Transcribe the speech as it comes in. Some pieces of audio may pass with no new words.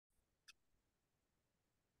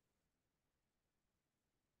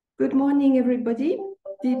Good morning, everybody.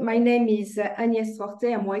 My name is Agnès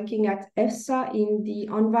Rortais. I'm working at EFSA in the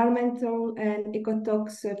Environmental and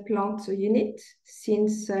Ecotox Plant Unit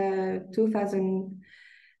since 2000.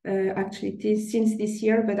 Actually, it is since this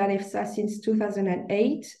year, but at EFSA since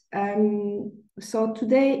 2008. So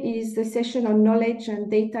today is the session on knowledge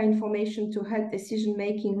and data information to help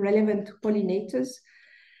decision-making relevant to pollinators.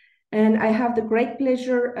 And I have the great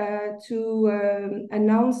pleasure to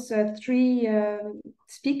announce three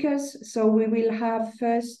speakers. So we will have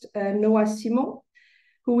first Noa Simon,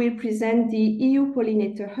 who will present the EU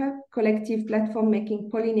Pollinator Hub, collective platform making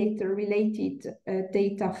pollinator-related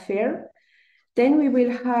data fair. Then we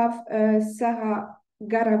will have Sara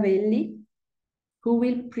Garavelli, who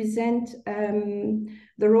will present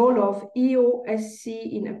the role of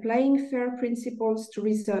EOSC in applying FAIR principles to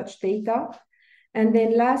research data. And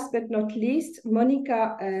then last but not least,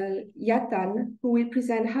 Monica Iatan, who will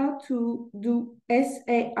present how to do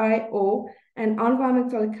SAIO and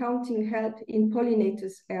environmental accounting help in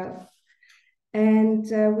pollinators' health. And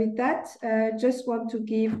with that, just want to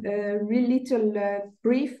give a real little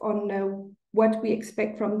brief on what we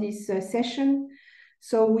expect from this session.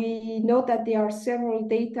 So we know that there are several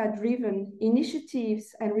data-driven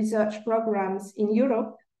initiatives and research programs in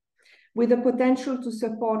Europe with the potential to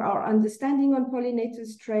support our understanding on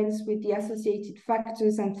pollinators' trends with the associated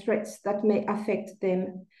factors and threats that may affect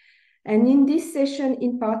them. And in this session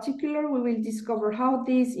in particular, we will discover how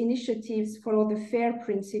these initiatives follow the FAIR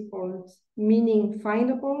principles, meaning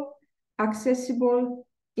findable, accessible,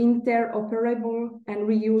 interoperable, and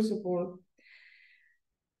reusable.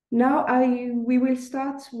 Now we will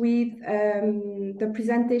start with the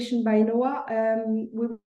presentation by Noa. We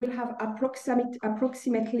will have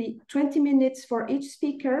approximately 20 minutes for each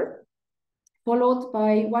speaker, followed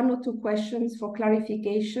by 1 or 2 questions for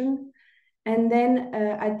clarification. And then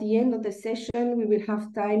at the end of the session, we will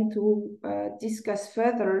have time to discuss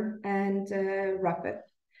further and wrap up.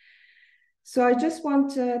 So I just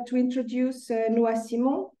want to introduce Noa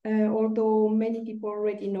Simon, although many people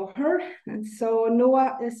already know her. And so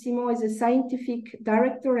Noa Simon is a scientific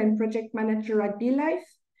director and project manager at BeeLife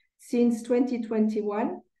since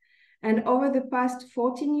 2021. And over the past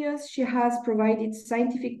 14 years, she has provided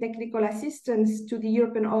scientific technical assistance to the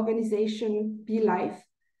European organization BeeLife,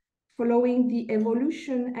 following the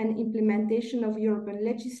evolution and implementation of European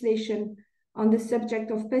legislation on the subject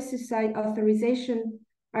of pesticide authorization,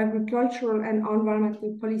 agricultural and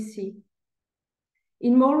environmental policy.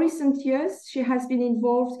 In more recent years, she has been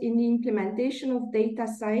involved in the implementation of data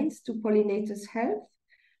science to pollinators' health,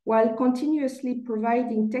 while continuously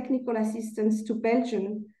providing technical assistance to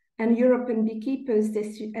Belgian and European beekeepers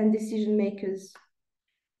and decision makers.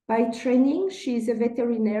 By training, she is a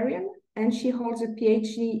veterinarian and she holds a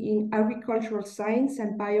PhD in agricultural science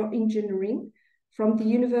and bioengineering from the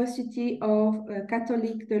University of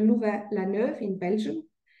Catholique de Louvain-la-Neuve in Belgium.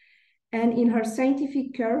 And in her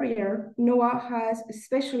scientific career, Noa has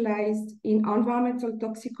specialized in environmental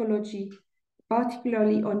toxicology,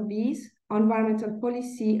 particularly on bees, environmental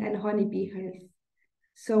policy, and honeybee health.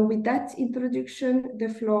 So with that introduction, the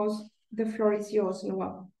floor is yours,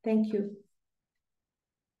 Noa. Thank you.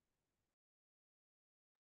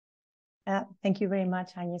 Thank you very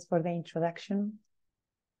much, Agnès, for the introduction.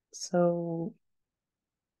 So,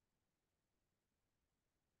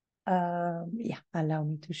 yeah, allow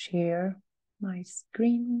me to share my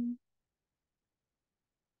screen.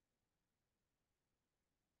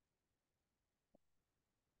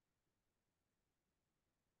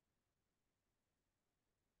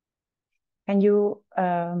 Can you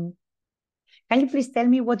please tell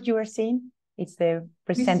me what you are seeing? It's the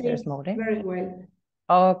presenter's mode. Very well.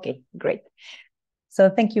 Okay, great. So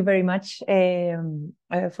thank you very much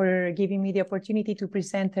for giving me the opportunity to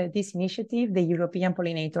present this initiative, the European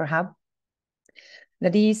Pollinator Hub.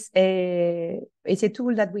 That is, it's a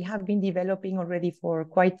tool that we have been developing already for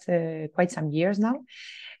quite some years now.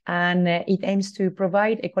 And it aims to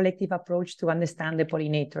provide a collective approach to understand the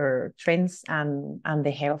pollinator trends and the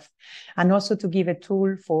health, and also to give a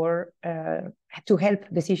tool for to help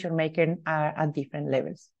decision making at different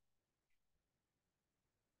levels.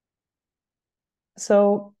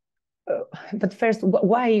 So, but first,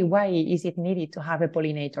 why is it needed to have a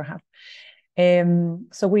pollinator hub?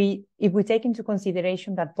 So if we take into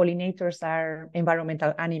consideration that pollinators are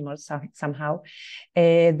environmental animals somehow,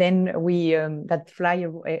 then that fly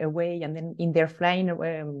away, and then in their flying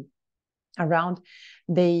around,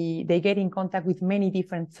 they get in contact with many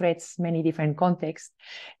different threats, many different contexts.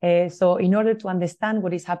 So in order to understand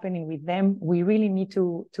what is happening with them, we really need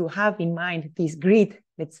to have in mind this grid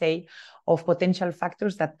let's say, of potential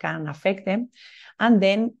factors that can affect them, and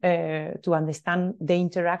then to understand the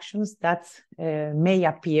interactions that may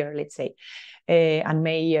appear, let's say, and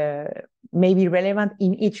may be relevant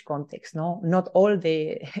in each context. No, not all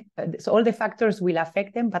the so all the factors will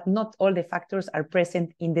affect them, but not all the factors are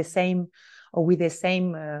present in the same or with the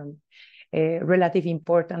same relative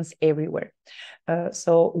importance everywhere.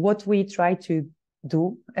 So what we try to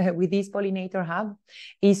do with this Pollinator Hub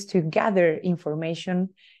is to gather information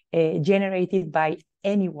generated by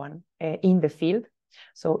anyone in the field.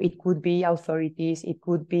 So it could be authorities, it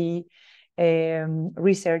could be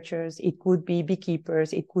researchers, it could be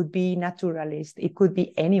beekeepers, it could be naturalists, it could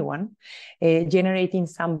be anyone generating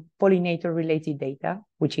some pollinator-related data,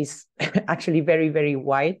 which is actually very, very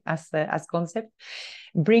wide as concept.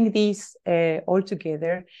 Bring these all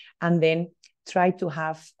together and then try to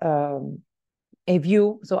have a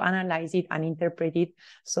view, so analyze it and interpret it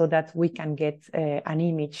so that we can get an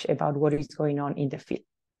image about what is going on in the field.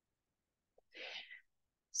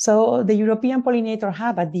 So the European Pollinator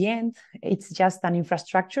Hub, at the end, it's just an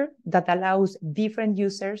infrastructure that allows different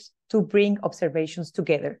users to bring observations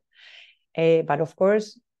together. But of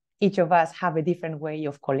course, each of us have a different way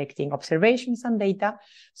of collecting observations and data.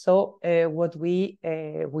 So what we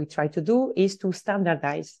try to do is to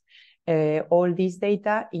standardize all this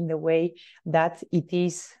data in the way that it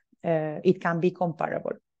can be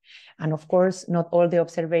comparable. And of course, not all the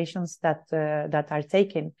observations that are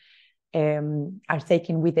taken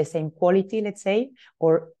with the same quality, let's say,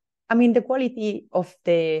 or I mean, the quality of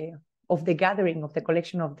the gathering, of the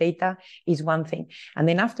collection of data is one thing. And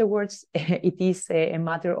then afterwards, it is a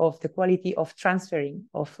matter of the quality of transferring,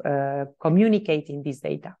 of communicating this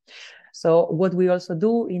data. So what we also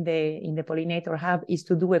do in the Pollinator Hub is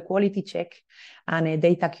to do a quality check and a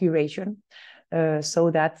data curation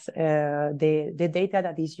so that the data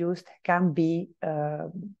that is used can be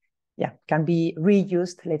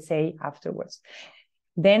reused, let's say, afterwards.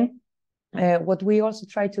 Then what we also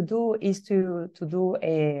try to do is to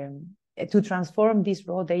transform this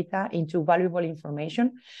raw data into valuable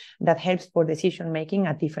information that helps for decision making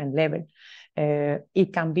at different levels.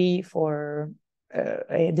 It can be for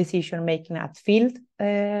decision making at field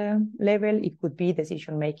level. It could be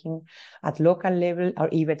decision making at local level or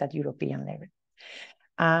even at European level.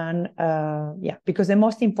 And because the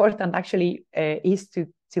most important actually is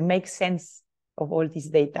to make sense of all this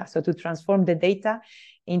data. So to transform the data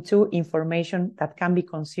into information that can be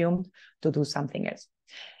consumed to do something else.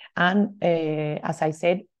 And as I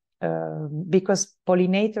said, because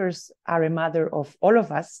pollinators are a matter of all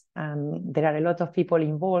of us, and there are a lot of people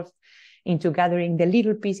involved into gathering the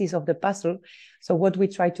little pieces of the puzzle. So what we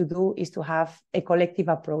try to do is to have a collective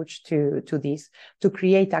approach to this, to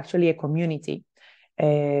create actually a community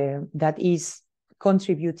that is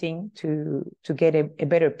contributing to get a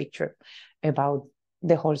better picture about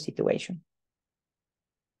the whole situation.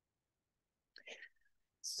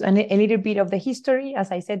 So, and a little bit of the history,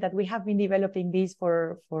 as I said, that we have been developing this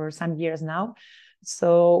for some years now.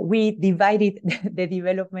 So we divided the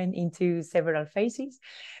development into several phases.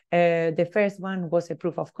 The first one was a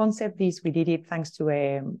proof of concept. This we did it thanks to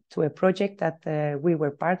a project that we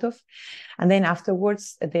were part of. And then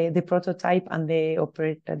afterwards, the prototype and the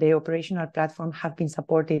operational platform have been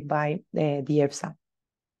supported by the EFSA.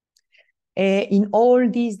 In all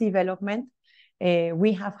this development,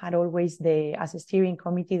 we have had always as a steering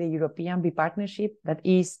committee, the European Bee Partnership, that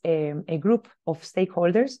is a group of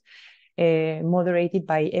stakeholders moderated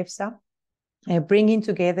by EFSA, bringing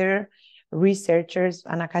together researchers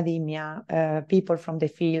and academia, people from the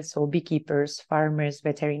field, so beekeepers, farmers,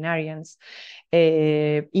 veterinarians,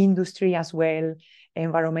 industry as well,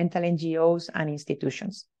 environmental NGOs and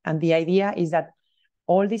institutions. And the idea is that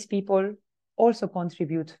all these people also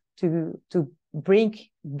contribute to bring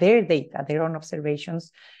their data, their own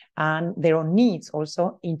observations, and their own needs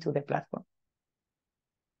also into the platform.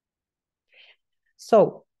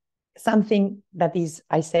 So something that is,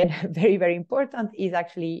 I said, very, very important is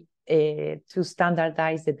actually to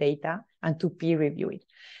standardize the data and to peer review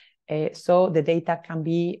it. So the data can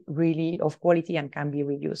be really of quality and can be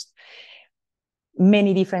reused.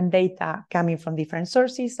 Many different data coming from different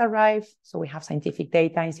sources arrive. So we have scientific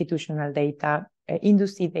data, institutional data,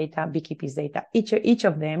 industry data, beekeepers data, each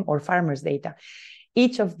of them, or farmers data.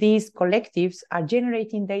 Each of these collectives are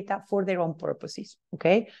generating data for their own purposes,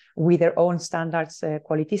 okay, with their own standards,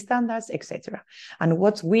 quality standards, etc. And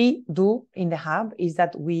what we do in the hub is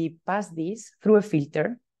that we pass this through a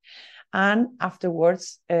filter, and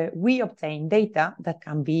afterwards we obtain data that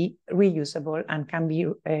can be reusable and can be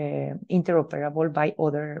interoperable by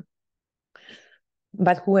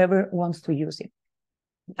whoever wants to use it.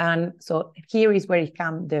 And so here is where it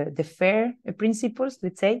comes the FAIR principles,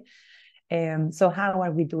 let's say. So how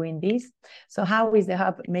are we doing this? So how is the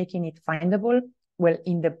hub making it findable? Well,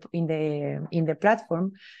 in the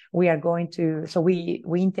platform, we are going to, so we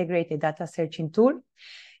integrate a data searching tool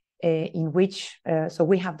in which, so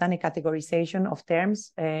we have done a categorization of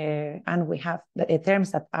terms, and we have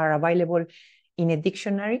terms that are available in a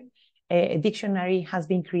dictionary. A dictionary has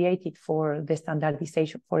been created for the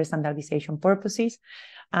standardization purposes,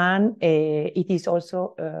 and it is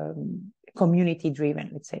also community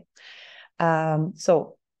driven, let's say.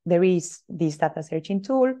 So there is this data searching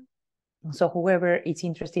tool. So whoever is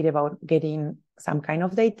interested about getting some kind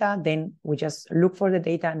of data, then we just look for the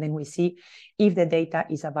data, and then we see if the data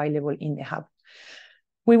is available in the hub.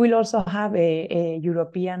 We will also have a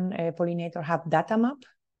European Pollinator Hub data map.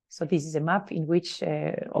 So this is a map in which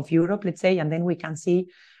of Europe, let's say, and then we can see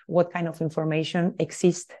what kind of information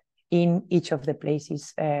exists in each of the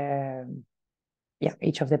places.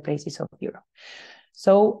 Each of the places of Europe.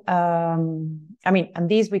 So, I mean, and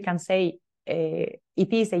this we can say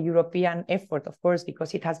it is a European effort, of course,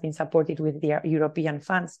 because it has been supported with the European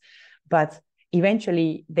funds, but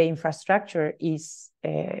eventually the infrastructure is,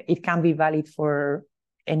 it can be valid for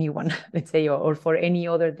anyone, let's say, or for any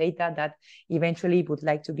other data that eventually would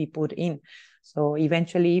like to be put in. So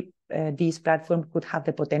eventually this platform could have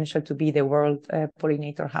the potential to be the world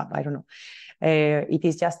pollinator hub. I don't know. It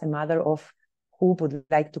is just a matter of who would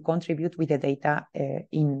like to contribute with the data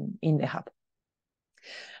in the hub.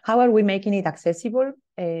 How are we making it accessible?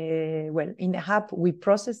 Well, in the hub, we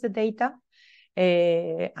process the data.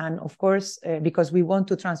 And of course, because we want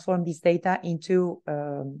to transform this data into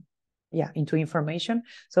information.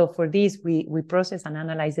 So for this, we process and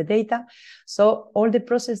analyze the data. So all the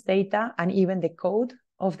processed data and even the code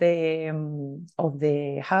of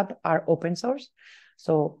the hub are open source.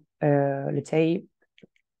 So let's say,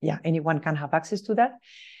 anyone can have access to that.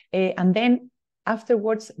 And then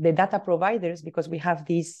afterwards, the data providers, because we have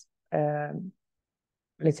this,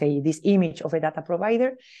 let's say, this image of a data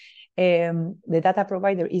provider, the data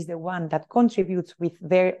provider is the one that contributes with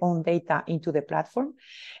their own data into the platform.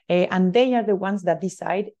 And they are the ones that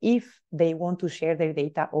decide if they want to share their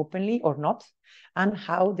data openly or not, and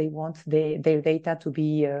how they want their data to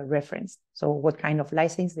be referenced. So what kind of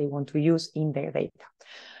license they want to use in their data.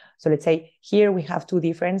 So let's say here we have two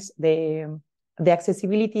differences. The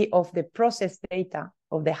accessibility of the processed data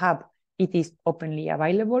of the hub, it is openly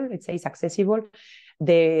available. Let's say it's accessible.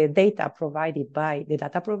 The data provided by the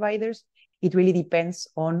data providers, it really depends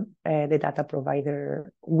on the data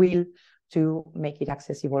provider will to make it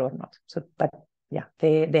accessible or not. So, but yeah,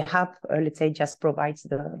 the hub, let's say, just provides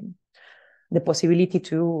the possibility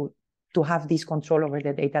to have this control over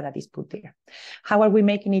the data that is put there. How are we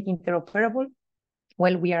making it interoperable?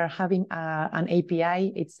 Well, we are having an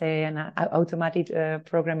API. It's an automated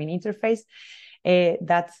programming interface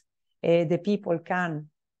that the people can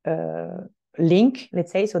link,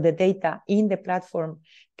 let's say, so the data in the platform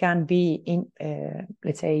can be in,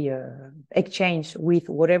 let's say, exchanged with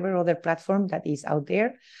whatever other platform that is out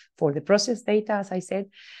there for the processed data, as I said.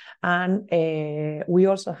 And we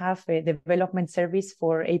also have a development service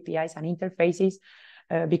for APIs and interfaces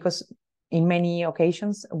because in many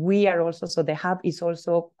occasions, we are also, so the hub is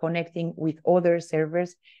also connecting with other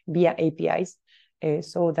servers via APIs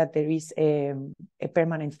so that there is a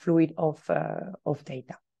permanent fluid of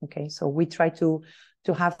data. Okay, so we try to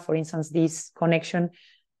have, for instance, this connection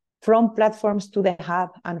from platforms to the hub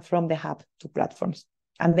and from the hub to platforms.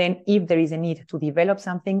 And then if there is a need to develop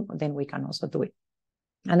something, then we can also do it.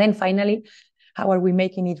 And then finally, how are we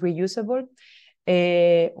making it reusable?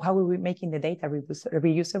 How are we making the data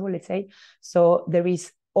reusable, let's say? So there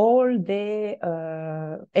is all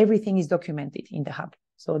the, everything is documented in the hub.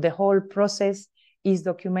 So the whole process is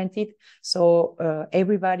documented. So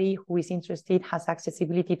everybody who is interested has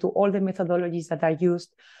accessibility to all the methodologies that are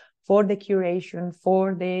used for the curation,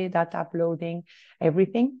 for the data uploading,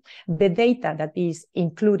 everything. The data that is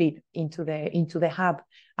included into the hub,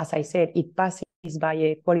 as I said, it passes by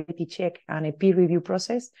a quality check and a peer review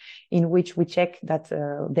process in which we check that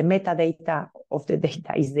the metadata of the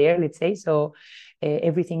data is there, let's say. So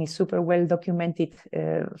everything is super well documented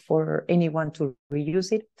for anyone to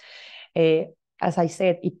reuse it. As I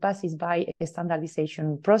said, it passes by a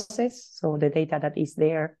standardization process. So the data that is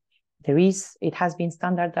there, it has been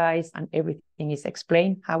standardized and everything is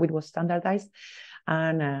explained how it was standardized.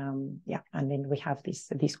 And and then we have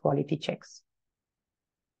these quality checks.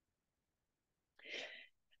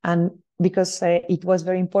 And because it was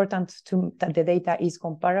very important that the data is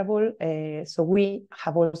comparable, so we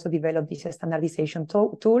have also developed this standardization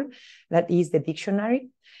tool that is the dictionary.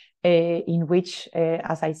 in which,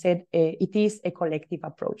 as I said, it is a collective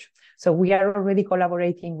approach. So we are already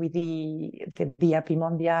collaborating with the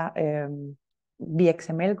Apimondia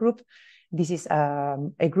BXML group. This is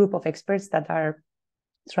a group of experts that are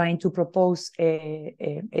trying to propose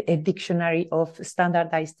a dictionary of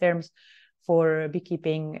standardized terms for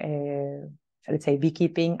beekeeping, let's say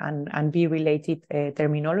beekeeping and bee-related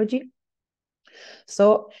terminology.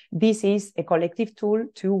 So this is a collective tool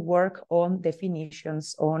to work on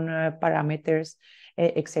definitions, on parameters,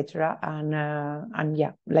 etc. And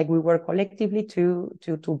yeah, like we work collectively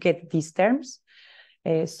to get these terms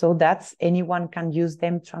so that anyone can use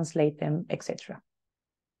them, translate them, etc.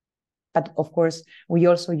 But of course, we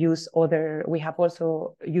also use we have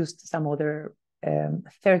also used some other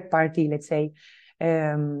third-party, let's say,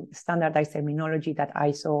 standardized terminology that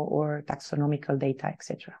ISO or taxonomical data,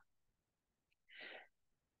 etc.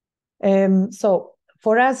 So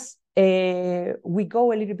for us, we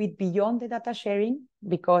go a little bit beyond the data sharing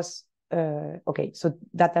because, okay, so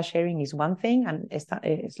data sharing is one thing, and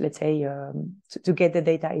let's say to get the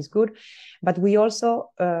data is good, but we also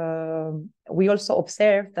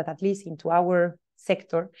observed that at least into our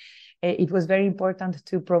sector, it was very important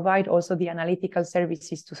to provide also the analytical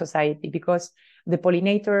services to society, because the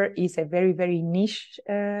pollinator is a very, very niche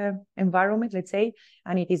environment, let's say,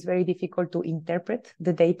 and it is very difficult to interpret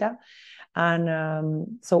the data.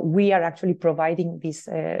 And so we are actually providing these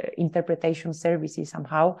interpretation services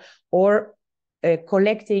somehow, or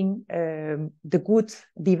collecting the good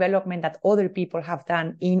development that other people have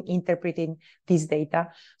done in interpreting this data.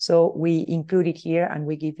 So we include it here and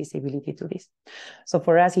we give visibility to this. So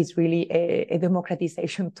for us, it's really a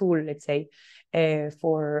democratization tool, let's say,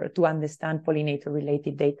 to understand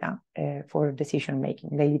pollinator-related data for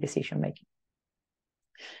decision-making, daily decision-making.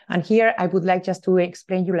 And here I would like just to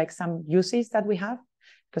explain you like some uses that we have.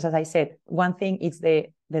 Because as I said, one thing is the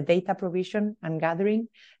data provision and gathering,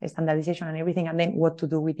 standardization and everything, and then what to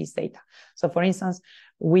do with this data. So for instance,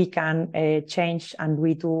 we can change and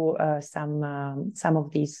redo some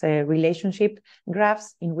of these relationship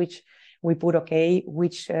graphs in which we put, okay,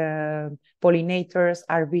 which pollinators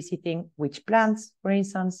are visiting which plants, for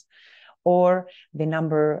instance, or the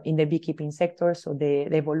number in the beekeeping sector, so the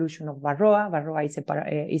evolution of varroa. Varroa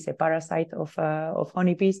is a parasite of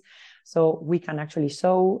honeybees. So we can actually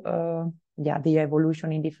show the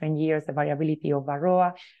evolution in different years, the variability of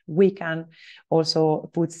varroa. We can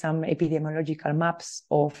also put some epidemiological maps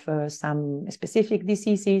of some specific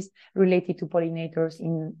diseases related to pollinators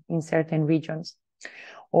in certain regions.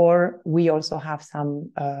 Or we also have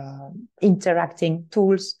some interacting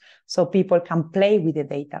tools so people can play with the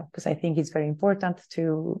data, because I think it's very important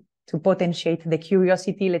to potentiate the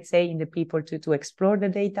curiosity, let's say, in the people to explore the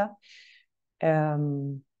data.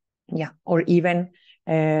 Or even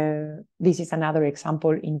this is another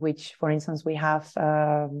example in which, for instance, we have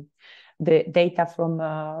the data from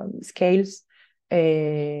scales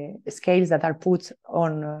that are put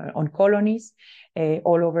on colonies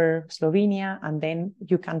all over Slovenia, and then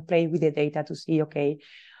you can play with the data to see, okay,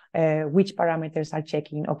 which parameters are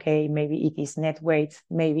checking. Okay, maybe it is net weight,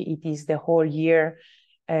 maybe it is the whole year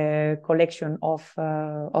collection of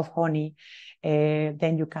honey.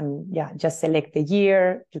 Then you can just select the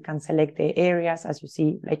year, you can select the areas, as you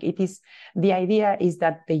see. Like it is, the idea is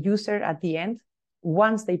that the user at the end,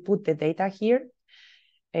 once they put the data here,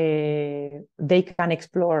 they can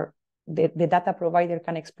explore, the data provider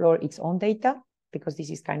can explore its own data, because this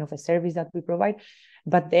is kind of a service that we provide,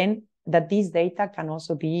 but then that this data can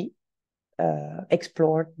also be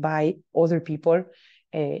explored by other people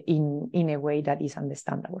in a way that is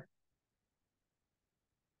understandable.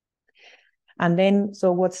 And then,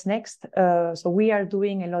 so what's next? So we are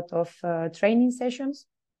doing a lot of training sessions.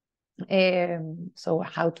 So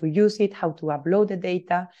how to use it, how to upload the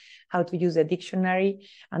data, how to use the dictionary.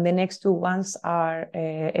 And the next two ones are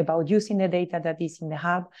about using the data that is in the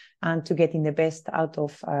hub and to getting the best out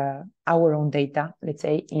of our own data, let's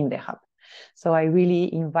say, in the hub. So I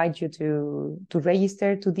really invite you to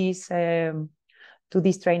register to these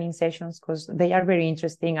training sessions, because they are very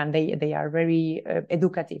interesting and they are very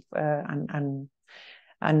educative and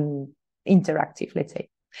interactive, let's say.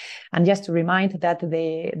 And just to remind that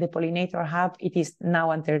the Pollinator Hub, it is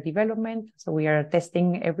now under development, so we are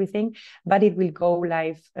testing everything, but it will go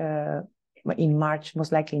live in March,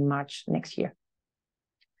 most likely in March next year.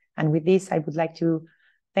 And with this, I would like to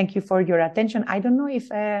thank you for your attention. I don't know if,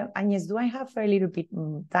 Agnès, do I have a little bit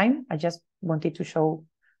time? I just wanted to show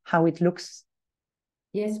how it looks.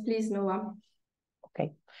 Yes, please, Noa.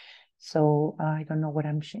 Okay, so I don't know what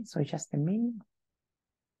I'm showing, so just a minute,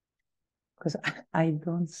 because I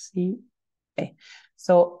don't see.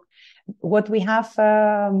 So what we have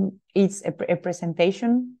is a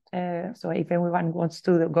presentation. So if anyone wants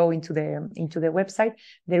to go into the website,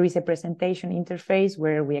 there is a presentation interface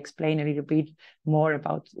where we explain a little bit more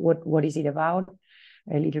about what is it about,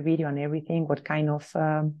 a little video and everything, what kind of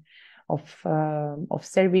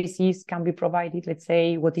services can be provided. Let's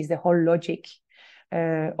say what is the whole logic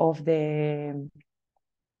of the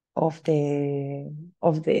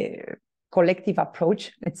collective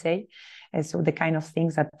approach, let's say. So the kind of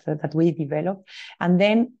things that we develop. And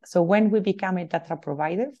then, so when we become a data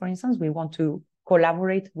provider, for instance, we want to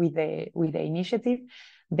collaborate with the initiative,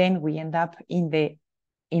 then we end up in the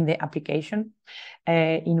application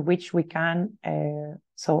in which we can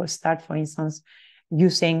so start, for instance,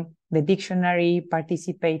 using the dictionary,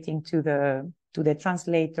 participating to the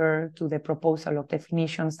translator, to the proposal of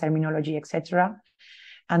definitions, terminology, etc.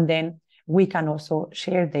 And then we can also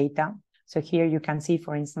share data. So here you can see,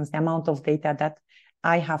 for instance, the amount of data that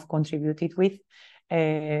I have contributed with.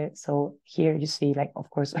 So here you see, like, of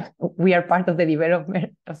course, we are part of the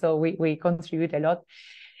development, so we contribute a lot.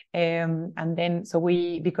 And then, so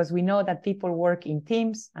because we know that people work in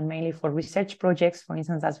teams, and mainly for research projects, for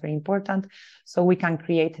instance, that's very important. So we can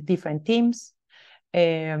create different teams.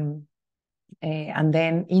 And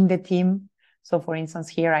then in the team, so for instance,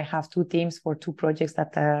 here I have 2 teams for 2 projects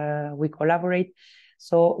that we collaborate.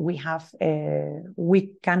 So we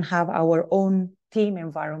can have our own team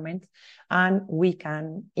environment, and we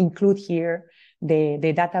can include here the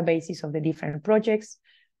databases of the different projects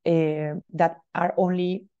that are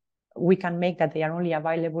only, we can make that they are only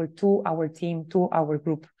available to our team, to our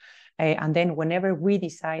group. And then whenever we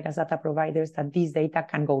decide as data providers that this data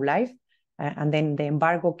can go live, and then the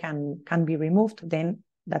embargo can be removed, then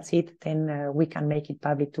that's it. Then we can make it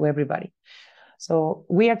public to everybody. So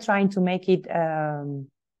we are trying to make it,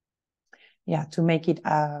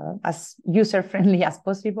 as user-friendly as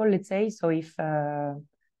possible, let's say. So if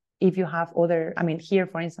you have other, I mean, here,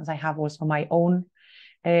 for instance, I have also my own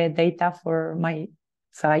data for my,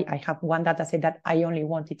 so I have one data set that I only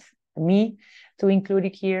wanted me to include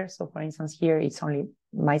it here. So for instance, here it's only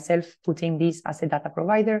myself putting this as a data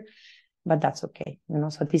provider, but that's okay. You know,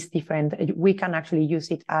 so this different, we can actually use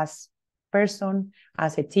it as person,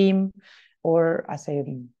 as a team, or as a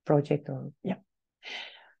project, or yeah.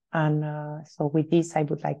 And so with this, I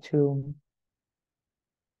would like to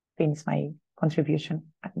finish my contribution.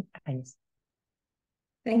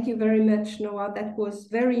 Thank you very much, Noa. That was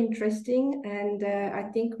very interesting, and I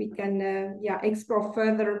think we can explore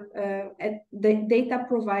further at the data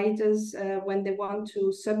providers when they want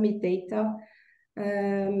to submit data.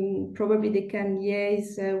 Probably they can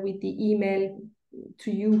liaise with the email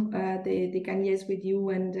to you. They can liaise with you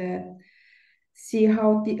and see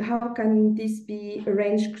how can this be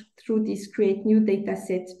arranged through this create new data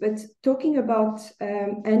sets. But talking about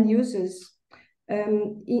end users,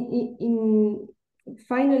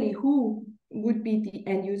 finally, who would be the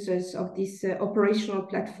end users of this operational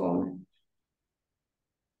platform?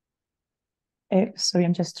 Sorry,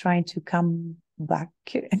 I'm just trying to come back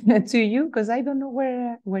to you because I don't know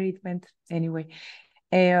where it went anyway.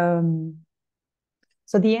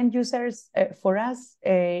 So the end users for us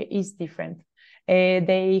is different.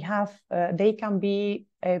 They can be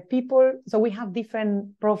people. So we have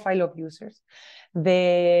different profile of users.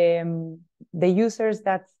 The users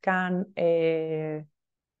that can,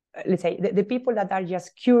 let's say, the people that are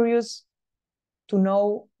just curious to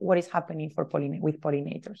know what is happening with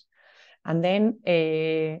pollinators. And then,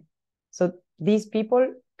 so these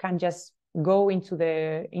people can just go into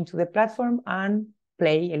the platform and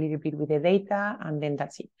play a little bit with the data, and then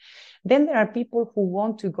that's it. Then there are people who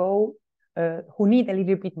want to go, who need a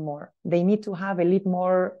little bit more. They need to have a little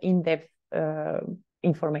more in-depth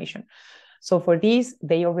information. So for this,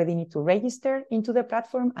 they already need to register into the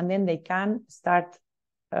platform, and then they can start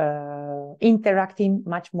interacting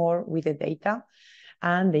much more with the data.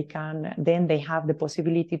 And then they have the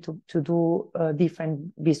possibility to do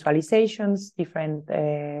different visualizations, different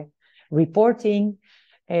reporting.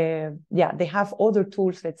 They have other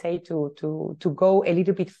tools, let's say, to go a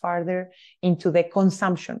little bit farther into the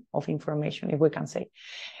consumption of information, if we can say.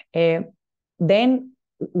 Then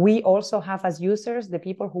we also have as users the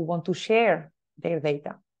people who want to share their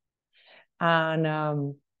data.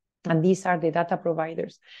 And these are the data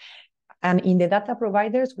providers. And in the data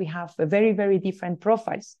providers, we have very, very different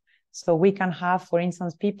profiles. So we can have, for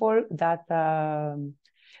instance, people that are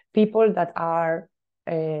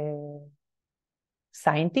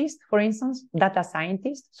scientists, for instance, data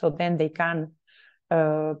scientists. So then they can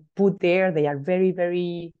put there, they are very,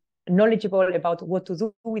 very knowledgeable about what to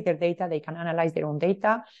do with their data. They can analyze their own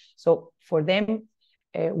data. So for them,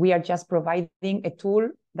 we are just providing a tool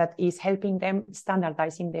that is helping them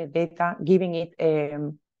standardizing the data, giving it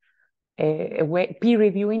a way, peer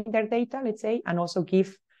reviewing their data, let's say, and also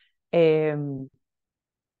give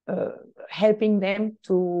helping them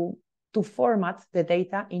to format the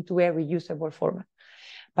data into a reusable format.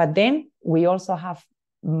 But then we also have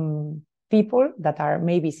people that are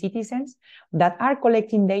maybe citizens that are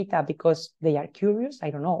collecting data because they are curious, I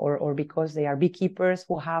don't know, or because they are beekeepers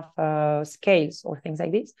who have scales or things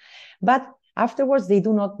like this. But afterwards, they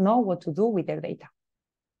do not know what to do with their data.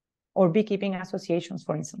 Or beekeeping associations,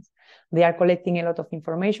 for instance. They are collecting a lot of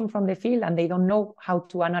information from the field and they don't know how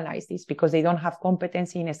to analyze this because they don't have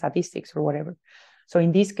competency in statistics or whatever. So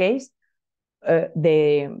in this case,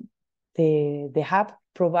 the hub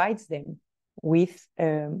provides them with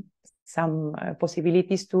some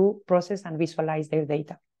possibilities to process and visualize their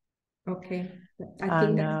data. Okay, I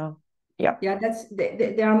think yeah, that's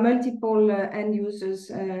there are multiple end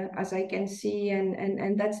users as I can see,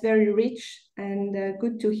 and that's very rich and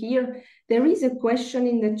good to hear. There is a question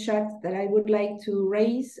in the chat that I would like to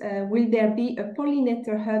raise. Will there be a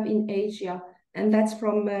pollinator hub in Asia? And that's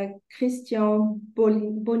from Christian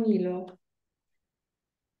Bonillo.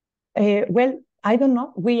 Well, I don't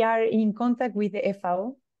know. We are in contact with the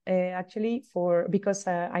FAO actually because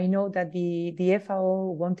I know that the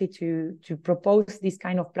FAO wanted to propose these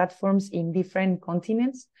kind of platforms in different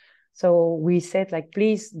continents. So we said, like,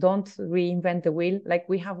 please don't reinvent the wheel. Like,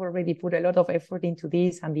 we have already put a lot of effort into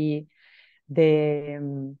this, and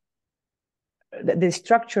the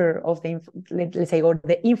structure of let's say, or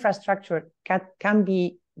the infrastructure can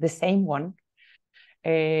be the same one.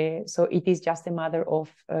 So it is just a matter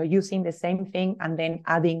of using the same thing and then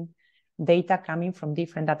adding data coming from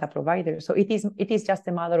different data providers. So it is just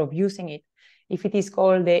a matter of using it. If it is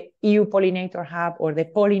called the EU Pollinator Hub or the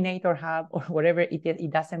Pollinator Hub or whatever,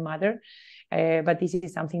 it doesn't matter. But this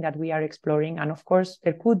is something that we are exploring. And of course,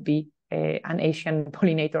 there could be an Asian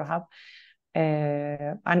Pollinator Hub.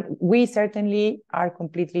 And we certainly are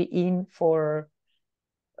completely in for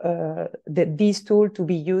this tool to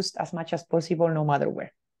be used as much as possible, no matter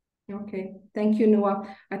where. Okay, thank you, Noa.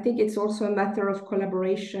 I think it's also a matter of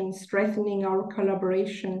collaboration, strengthening our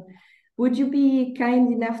collaboration. Would you be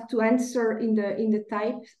kind enough to answer in the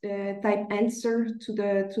type answer to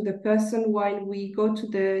the person while we go to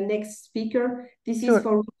the next speaker? This Sure. is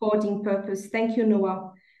for recording purpose. Thank you,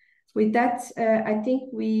 Noa. With that, I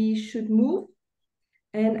think we should move.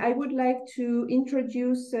 And I would like to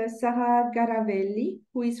introduce Sara Garavelli,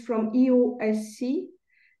 who is from EOSC.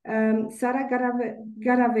 Sara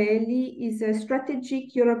Garavelli is a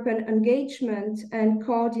Strategic European Engagement and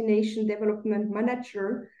Coordination Development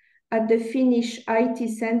Manager at the Finnish IT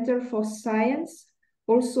Center for Science,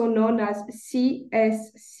 also known as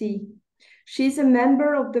CSC. She's a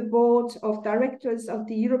member of the board of directors of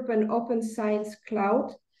the European Open Science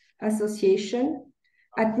Cloud Association.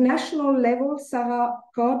 At national level, Sara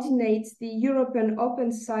coordinates the European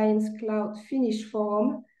Open Science Cloud Finnish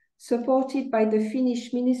Forum, supported by the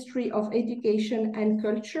Finnish Ministry of Education and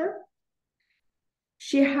Culture.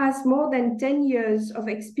 She has more than 10 years of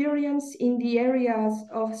experience in the areas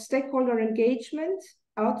of stakeholder engagement,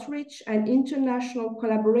 outreach, and international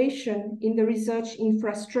collaboration in the research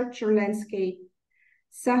infrastructure landscape.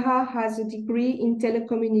 Sara has a degree in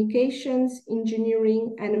telecommunications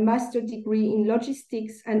engineering and a master's degree in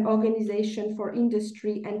logistics and organization for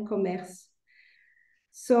industry and commerce.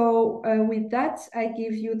 So with that, I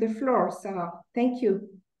give you the floor, Sara. Thank you.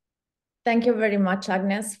 Thank you very much,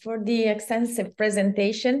 Agnès, for the extensive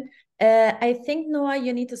presentation. I think, Noa,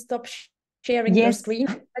 you need to stop sharing your screen.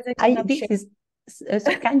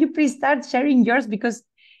 So can you please start sharing yours, because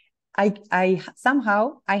I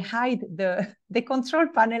somehow hide the control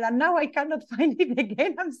panel and now I cannot find it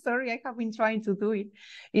again. I'm sorry, I have been trying to do it.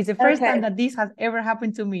 It's the first time that this has ever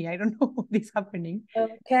happened to me. I don't know what is happening.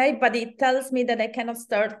 Okay, but it tells me that I cannot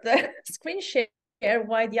start the screen share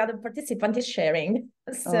while the other participant is sharing.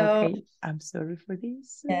 So okay, I'm sorry for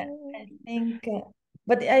this. Yeah, I think,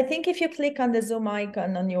 but I think if you click on the Zoom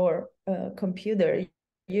icon on your computer,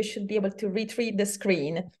 you should be able to retrieve the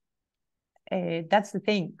screen. That's the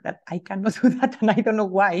thing, that I cannot do that, and I don't know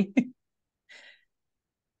why.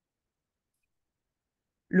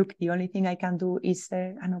 Look, the only thing I can do is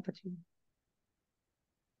an opportunity.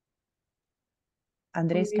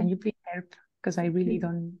 Andres, can you please help? Because I really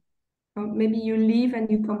don't. Maybe you leave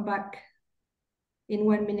and you come back in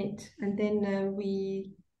 1 minute, and then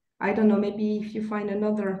I don't know, maybe if you find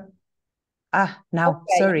another. Now,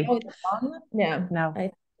 okay, sorry. Yeah, now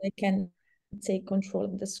I can take control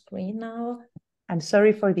of the screen now. I'm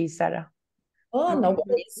sorry for this, Sara. Oh, no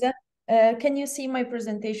worries. Can you see my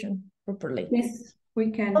presentation properly? Yes,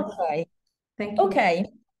 We can. Okay. Thank you. Okay.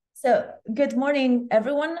 So good morning,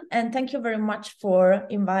 everyone, and thank you very much for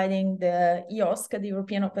inviting the EOSC, the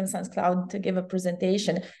European Open Science Cloud, to give a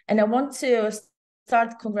presentation. And I want to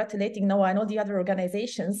start congratulating Noa and all the other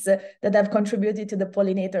organizations that have contributed to the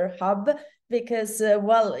Pollinator Hub, because,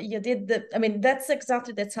 well, you did, I mean, that's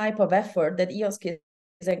exactly the type of effort that EOSC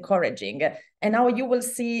is encouraging. And now you will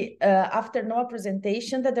see after Noa's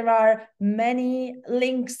presentation that there are many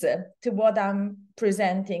links to what I'm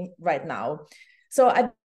presenting right now. So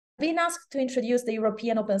I've been asked to introduce the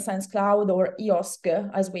European Open Science Cloud, or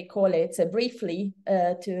EOSC, as we call it, briefly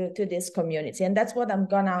to this community. And that's what I'm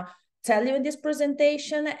gonna tell you in this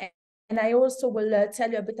presentation. And I also will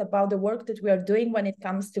tell you a bit about the work that we are doing when it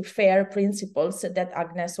comes to FAIR principles that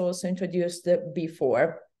Agnès also introduced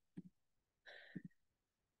before.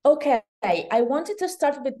 Okay, I wanted to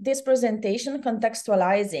start with this presentation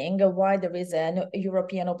contextualizing why there is a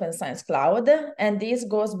European Open Science Cloud, and this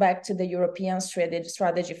goes back to the European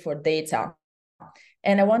strategy for data.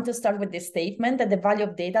 And I want to start with this statement that the value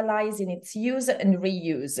of data lies in its use and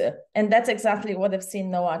reuse. And that's exactly what I've seen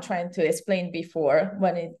Noa trying to explain before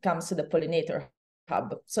when it comes to the Pollinator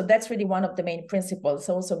Hub. So that's really one of the main principles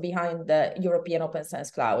also behind the European Open Science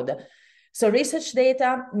Cloud. So research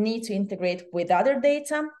data need to integrate with other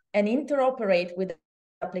data and interoperate with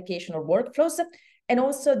application or workflows. And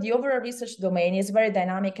also the overall research domain is very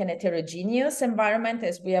dynamic and heterogeneous environment,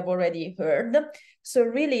 as we have already heard. So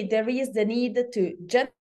really there is the need to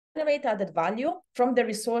generate added value from the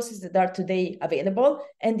resources that are today available.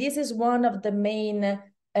 And this is one of the main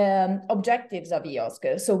objectives of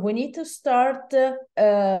EOSC. So we need to start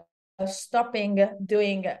stopping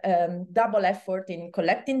doing double effort in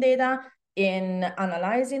collecting data, in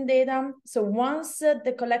analyzing data. So once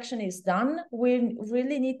the collection is done, we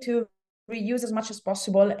really need to reuse as much as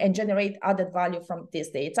possible and generate added value from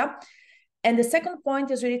this data. And the second point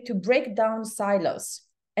is really to break down silos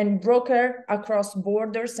and broker across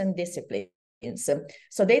borders and disciplines.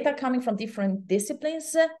 So data coming from different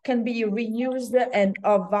disciplines can be reused and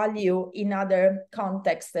of value in other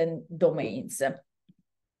contexts and domains.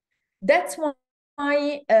 That's why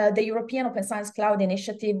the European Open Science Cloud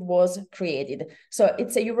initiative was created. So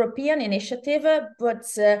it's a European initiative, but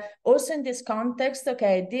also in this context,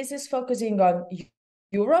 okay, this is focusing on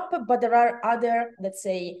Europe, but there are other, let's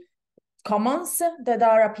say, commons that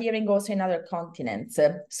are appearing also in other continents.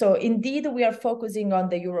 So indeed, we are focusing on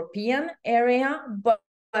the European area, but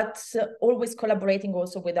always collaborating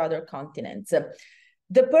also with other continents.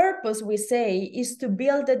 The purpose, we say, is to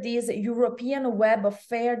build this European web of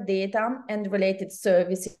FAIR data and related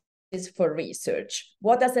services for research.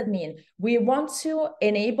 What does that mean? We want to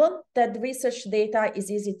enable that research data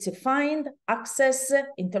is easy to find, access,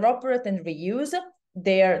 interoperate, and reuse.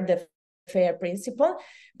 They're the FAIR principle,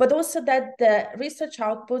 but also that the research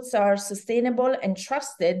outputs are sustainable and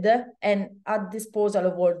trusted and at disposal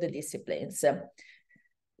of all the disciplines.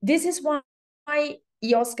 This is why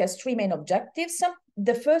EOSC has three main objectives.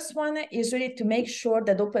 The first one is really to make sure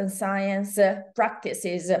that open science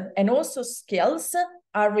practices and also skills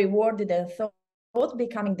are rewarded and thought,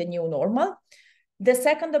 becoming the new normal. The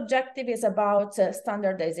second objective is about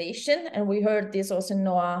standardization, and we heard this also in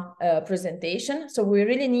Noa's presentation. So we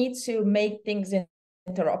really need to make things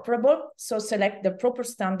interoperable, so select the proper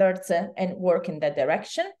standards and work in that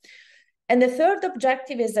direction. And the third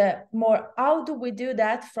objective is more, how do we do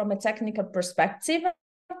that from a technical perspective?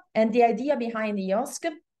 And the idea behind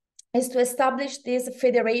EOSC is to establish this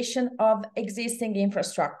federation of existing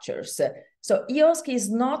infrastructures. So EOSC is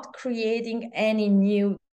not creating any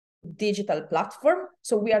new digital platform.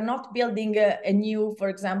 So we are not building a new, for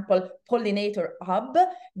example, Pollinator Hub,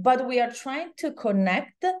 but we are trying to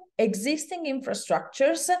connect existing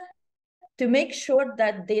infrastructures to make sure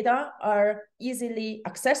that data are easily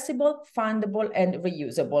accessible, findable, and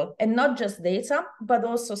reusable. And not just data, but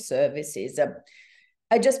also services.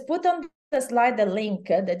 I just put on the slide a link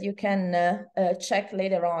that you can check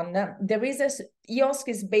later on. There is EOSC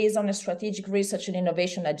is based on a strategic research and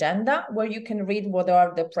innovation agenda where you can read what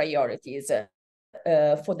are the priorities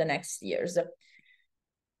for the next years.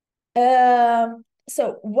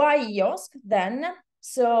 So why EOSC then?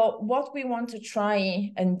 So what we want to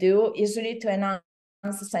try and do is really to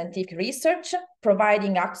enhance scientific research,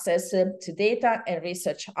 providing access to data and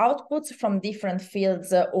research outputs from different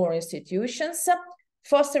fields or institutions,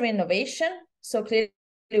 foster innovation. So clearly,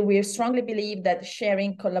 we strongly believe that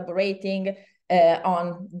sharing, collaborating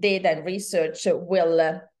on data and research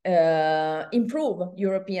will improve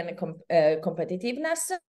European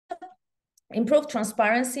competitiveness, improve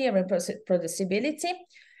transparency and reproducibility,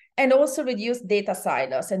 and also reduce data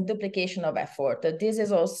silos and duplication of effort. This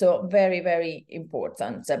is also very, very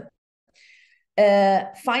important.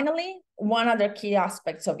 Finally, one other key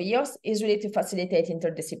aspect of EOSC is really to facilitate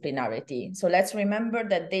interdisciplinarity. So let's remember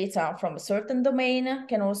that data from a certain domain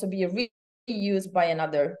can also be reused by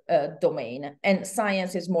another domain, and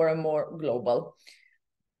science is more and more global.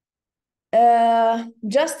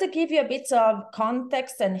 Just to give you a bit of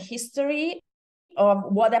context and history of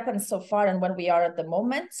what happened so far and where we are at the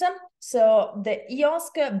moment. So the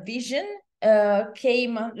EOSC vision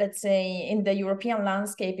came, let's say, in the European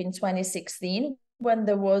landscape in 2016, when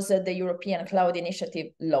there was the European Cloud Initiative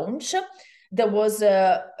launch. There was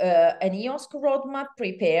an EOSC roadmap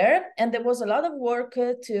prepared, and there was a lot of work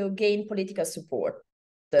to gain political support.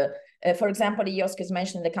 For example, EOSC is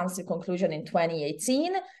mentioned in the Council conclusion in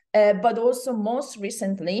 2018, but also most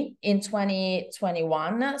recently in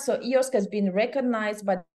 2021. So EOSC has been recognized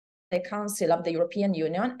by the Council of the European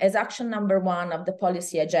Union as action number 1 of the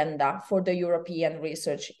policy agenda for the European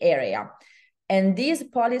research area. And this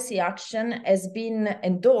policy action has been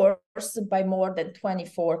endorsed by more than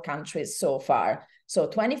 24 countries so far. So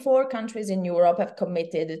 24 countries in Europe have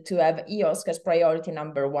committed to have EOSC as priority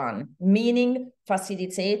number 1, meaning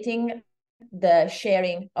facilitating the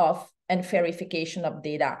sharing of and verification of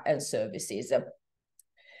data and services.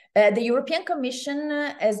 The European Commission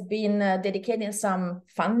has been dedicating some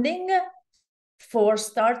funding for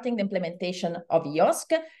starting the implementation of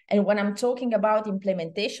EOSC. And when I'm talking about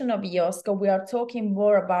implementation of EOSC, we are talking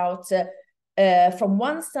more about, from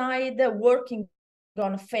one side, working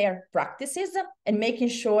on fair practices and making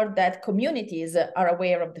sure that communities are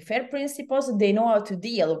aware of the FAIR principles, they know how to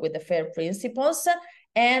deal with the FAIR principles,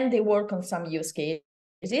 and they work on some use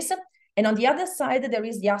cases. And on the other side, there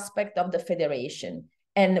is the aspect of the federation.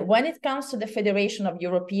 And when it comes to the Federation of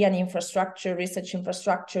European Infrastructure, Research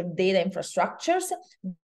Infrastructure, Data Infrastructures,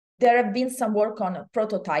 there have been some work on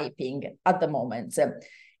prototyping at the moment.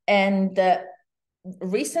 And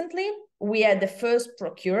recently, we had the first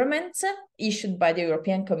procurement issued by the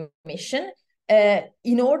European Commission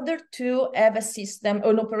in order to have a system,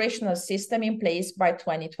 an operational system in place by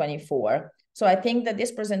 2024. So I think that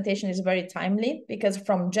this presentation is very timely, because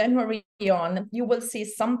from January on, you will see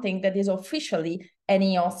something that is officially an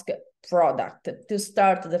EOSC product to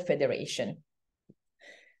start the federation.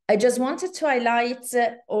 I just wanted to highlight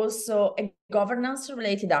also a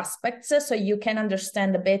governance-related aspects, so you can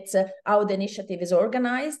understand a bit how the initiative is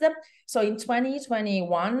organized. So in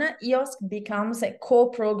 2021, EOSC becomes a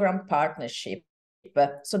co-program partnership.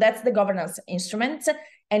 So that's the governance instrument.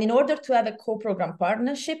 And in order to have a co-program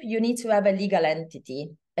partnership, you need to have a legal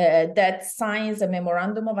entity that signs a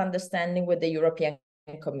memorandum of understanding with the European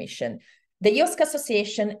Commission. The EOSC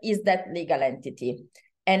Association is that legal entity.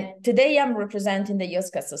 And today I'm representing the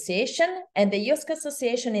EOSC Association, and the EOSC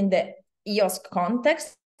Association in the EOSC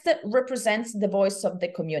context represents the voice of the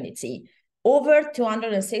community. Over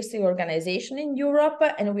 260 organizations in Europe,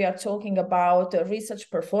 and we are talking about research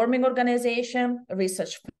performing organization,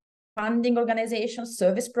 research funding organizations,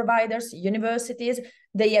 service providers, universities.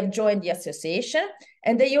 They have joined the association,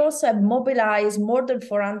 and they also have mobilized more than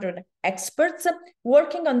 400 experts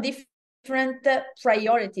working on different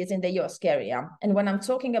priorities in the EOSC area. And when I'm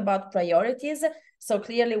talking about priorities, so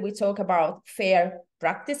clearly we talk about fair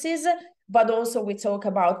practices, but also we talk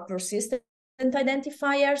about persistent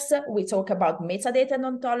identifiers, we talk about metadata and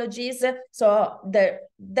ontologies. So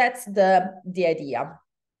that's the idea.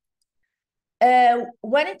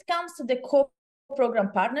 When it comes to the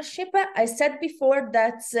co-program partnership, I said before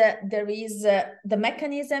that there is the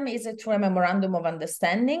mechanism is through a memorandum of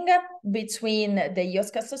understanding between the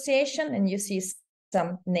EOSC Association, and you see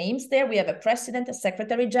some names there. We have a president, a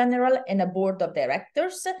secretary general, and a board of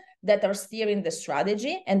directors that are steering the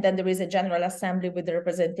strategy. And then there is a general assembly with the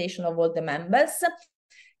representation of all the members.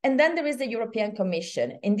 And then there is the European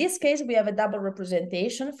Commission. In this case, we have a double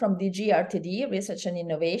representation from DG RTD, Research and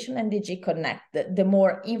Innovation, and DG Connect, the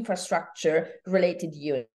more infrastructure-related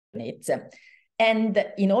units. And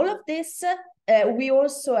in all of this, we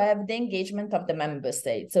also have the engagement of the member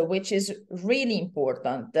states, which is really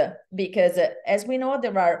important, because as we know,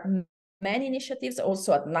 there are many initiatives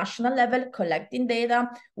also at national level, collecting data,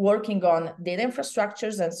 working on data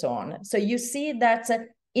infrastructures, and so on. So you see that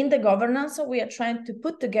in the governance, we are trying to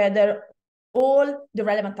put together all the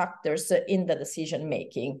relevant actors in the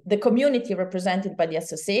decision-making, the community represented by the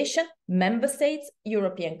association, member states,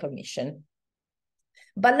 European Commission.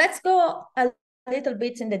 But let's go a little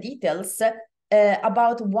bit in the details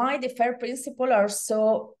about why the FAIR principles are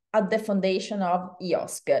so at the foundation of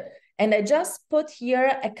EOSC. And I just put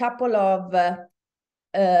here a couple of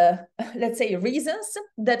let's say, reasons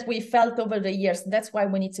that we felt over the years. That's why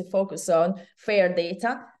we need to focus on fair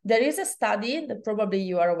data. There is a study that probably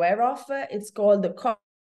you are aware of. It's called the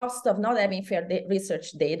cost of not having fair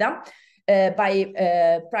research data by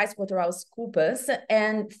PricewaterhouseCoopers.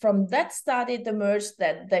 And from that study, it emerged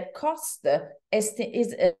that the cost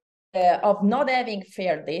of not having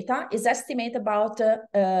fair data is estimated about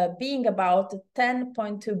being about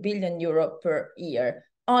 10.2 billion euro per year,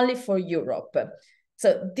 only for Europe.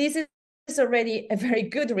 So this is already a very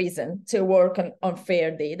good reason to work on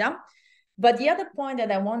fair data. But the other point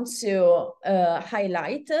that I want to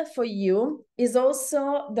highlight for you is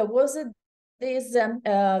also there was this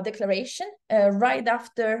declaration right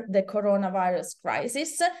after the coronavirus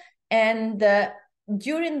crisis. And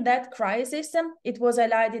during that crisis, it was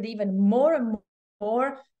highlighted even more and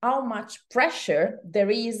more how much pressure there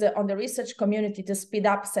is on the research community to speed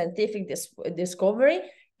up scientific discovery,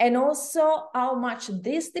 and also how much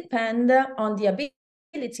this depends on the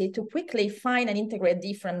ability to quickly find and integrate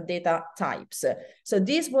different data types. So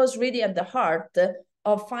this was really at the heart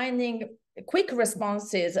of finding quick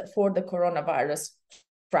responses for the coronavirus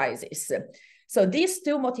crisis. So these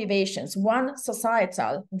two motivations, one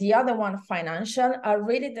societal, the other one financial, are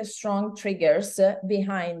really the strong triggers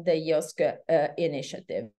behind the EOSC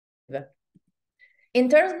initiative. In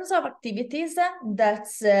terms of activities that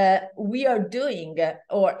we are doing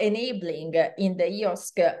or enabling in the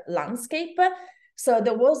EOSC landscape, so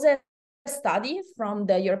there was a study from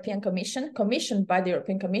the European Commission, commissioned by the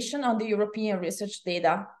European Commission, on the European research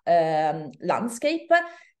data landscape.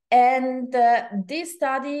 And this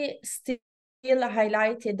study still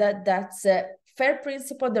highlighted that fair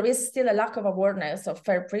principle, there is still a lack of awareness of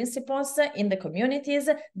fair principles in the communities.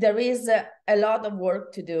 There is a lot of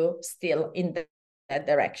work to do still in that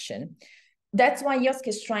direction. That's why EOSC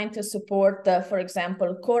is trying to support, for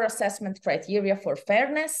example, core assessment criteria for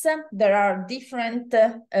fairness. There are different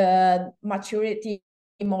maturity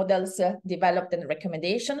models developed and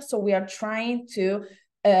recommendations. So we are trying to,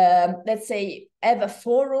 let's say, have a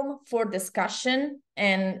forum for discussion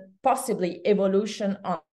and possibly evolution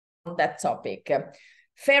on that topic.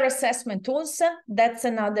 Fair assessment tools, that's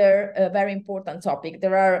another very important topic.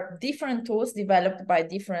 There are different tools developed by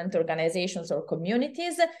different organizations or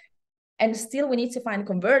communities, and still we need to find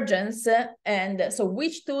convergence. And so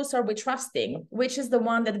which tools are we trusting? Which is the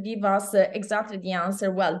one that give us exactly the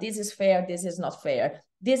answer, well, this is fair, this is not fair.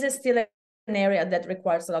 This is still an area that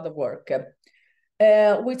requires a lot of work.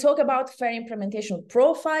 We talk about fair implementation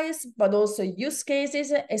profiles, but also use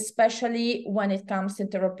cases, especially when it comes to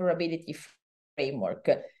interoperability framework.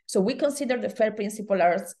 So we consider the FAIR principle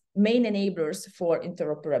as main enablers for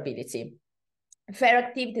interoperability. Fair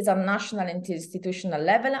activities are national and institutional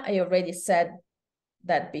level. I already said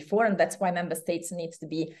that before, and that's why member states need to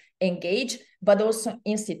be engaged, but also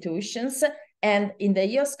institutions. And in the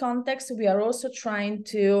EOS context, we are also trying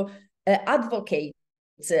to advocate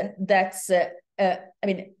that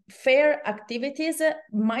fair activities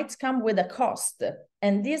might come with a cost,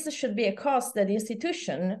 and this should be a cost that the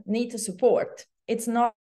institution need to support. It's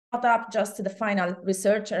not up just to the final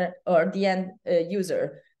researcher or the end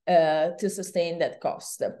user to sustain that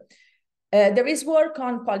cost. There is work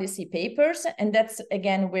on policy papers, and that's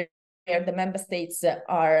again where the member states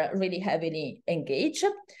are really heavily engaged.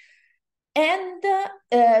 And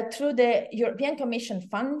through the European Commission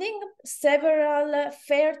funding, several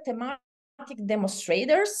fair thematic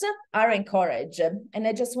demonstrators are encouraged. And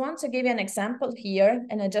I just want to give you an example here,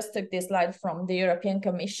 and I just took this slide from the European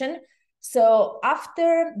Commission. So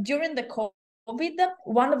during the COVID,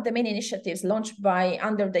 one of the main initiatives launched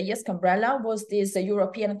under the EOSC umbrella was this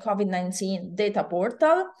European COVID-19 data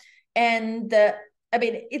portal. And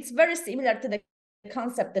it's very similar to the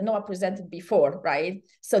concept that Noa presented before, right?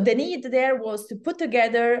 So the need there was to put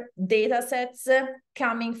together data sets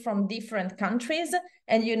coming from different countries.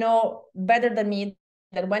 And you know better than me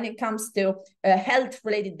that when it comes to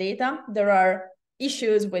health-related data, there are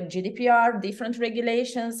issues with GDPR, different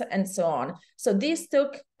regulations, and so on. So this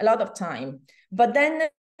took a lot of time. But then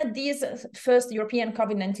this first European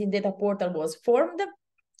COVID-19 data portal was formed,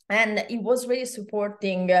 and it was really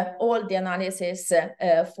supporting all the analysis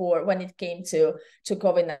for when it came to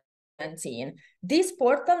COVID-19. This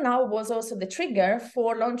portal now was also the trigger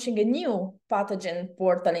for launching a new pathogen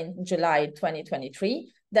portal in July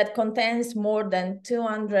 2023 that contains more than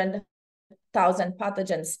 200,000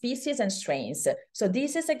 pathogen species and strains. So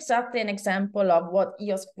this is exactly an example of what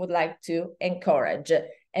EOSC would like to encourage.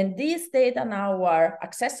 And these data now are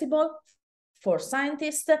accessible for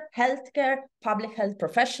scientists, healthcare, public health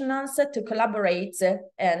professionals to collaborate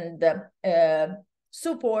and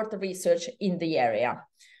support research in the area.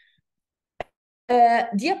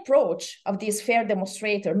 the approach of this fair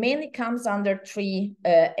demonstrator mainly comes under three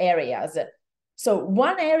areas. So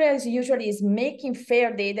one area is usually making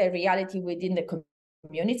fair data a reality within the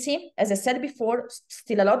community. As I said before,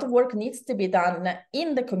 still a lot of work needs to be done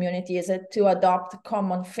in the communities to adopt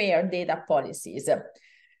common fair data policies.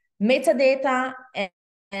 Metadata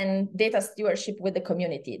and data stewardship with the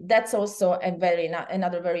community. That's also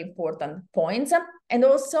another very important point. And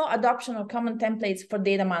also adoption of common templates for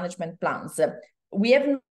data management plans. We have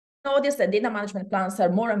noticed that data management plans are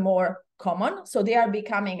more and more common, so they are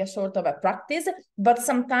becoming a sort of a practice, but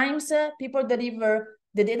sometimes people deliver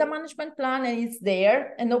the data management plan and it's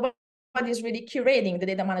there and nobody is really curating the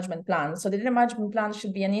data management plan. So the data management plan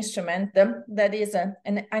should be an instrument that is an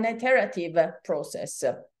iterative process.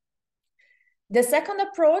 The second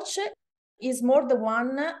approach is more the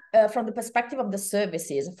one from the perspective of the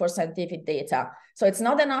services for scientific data. So it's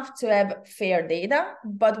not enough to have fair data,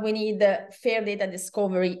 but we need fair data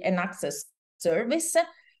discovery and access service.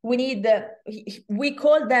 We need, we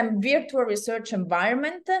call them virtual research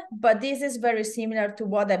environment, but this is very similar to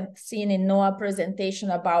what I've seen in Noa presentation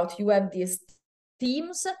about you have these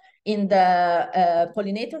teams in the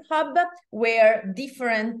Pollinator Hub, where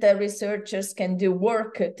different researchers can do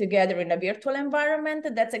work together in a virtual environment.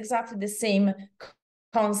 That's exactly the same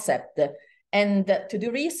concept. And to do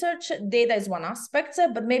research, data is one aspect,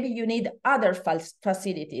 but maybe you need other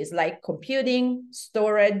facilities like computing,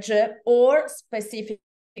 storage, or specific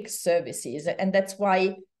services. And that's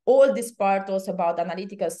why all this part also about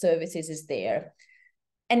analytical services is there.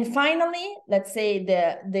 And finally, let's say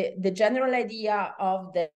the general idea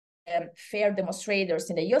of the fair demonstrators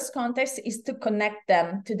in the EOSC context is to connect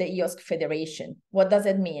them to the EOSC Federation. What does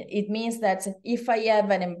it mean? It means that if I have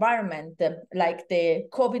an environment like the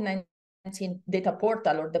COVID-19 data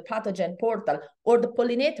portal or the pathogen portal or the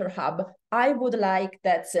Pollinator Hub, I would like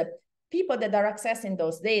that people that are accessing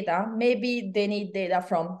those data, maybe they need data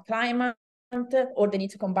from climate or they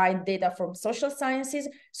need to combine data from social sciences.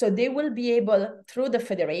 So they will be able, through the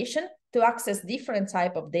federation, to access different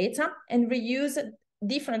type of data and reuse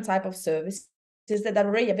different type of services that are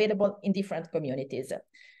already available in different communities.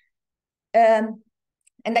 And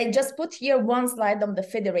I just put here one slide on the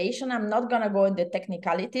federation. I'm not going to go into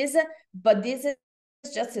technicalities, but this is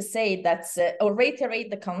just to say that, or reiterate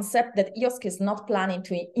the concept that EOSC is not planning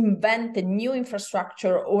to invent a new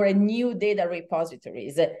infrastructure or a new data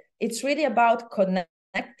repositories. It's really about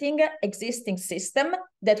connecting existing system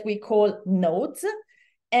that we call nodes,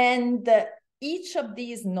 and each of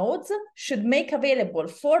these nodes should make available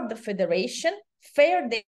for the federation fair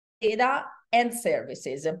data and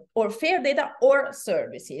services, or fair data or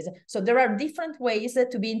services. So there are different ways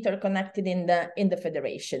to be interconnected in the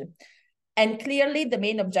federation. And clearly the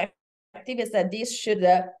main objective is that this should,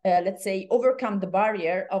 let's say, overcome the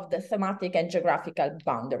barrier of the thematic and geographical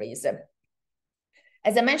boundaries.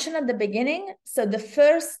 As I mentioned at the beginning, so the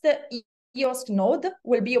first EOSC node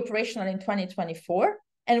will be operational in 2024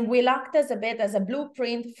 and will act as a bit as a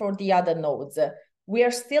blueprint for the other nodes. We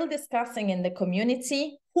are still discussing in the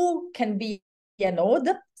community who can be a node.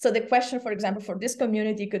 So the question, for example, for this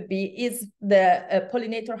community could be, is the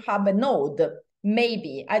Pollinator Hub a node?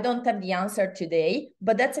 Maybe. I don't have the answer today,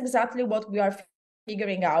 but that's exactly what we are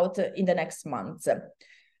figuring out in the next months.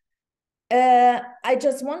 I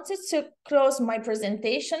just wanted to close my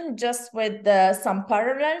presentation just with some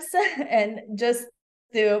parallels and just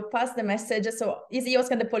to pass the message. So is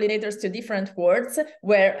EOSC and the pollinators two different words,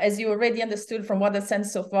 where, as you already understood from what I said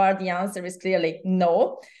so far, the answer is clearly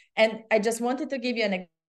no. And I just wanted to give you an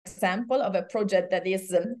example of a project that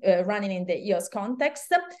is running in the EOSC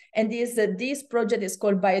context. And this project is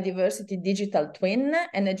called Biodiversity Digital Twin.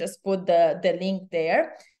 And I just put the link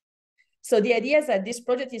there. So the idea is that this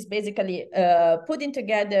project is basically putting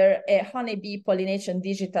together a honeybee pollination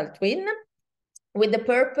digital twin with the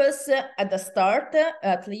purpose at the start,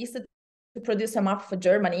 at least, to produce a map for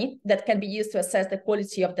Germany that can be used to assess the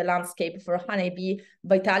quality of the landscape for honeybee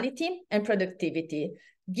vitality and productivity,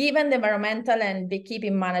 given the environmental and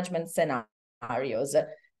beekeeping management scenarios,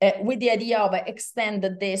 with the idea of extend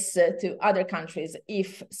this to other countries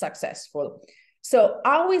if successful. So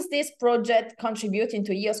how is this project contributing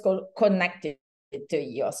to EOSC, connected to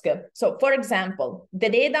EOSC? So for example, the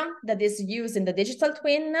data that is used in the digital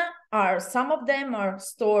twin are, some of them are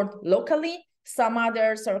stored locally, some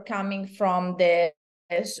others are coming from the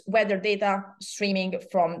weather data streaming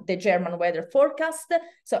from the German weather forecast.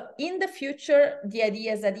 So in the future, the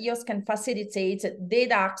idea is that EOSC can facilitate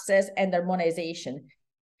data access and harmonization.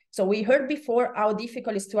 So we heard before how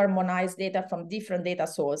difficult it is to harmonize data from different data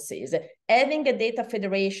sources. Having a data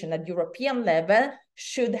federation at European level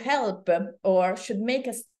should help, or should make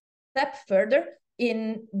a step further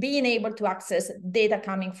in being able to access data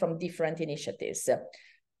coming from different initiatives.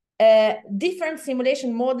 Different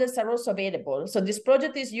simulation models are also available. So this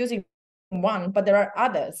project is using one, but there are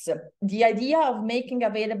others. The idea of making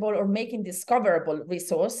available or making discoverable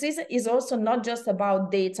resources is also not just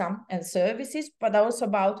about data and services, but also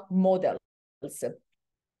about models.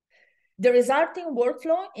 The resulting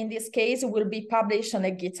workflow in this case will be published on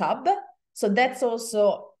a GitHub. So that's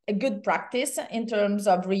also a good practice in terms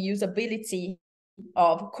of reusability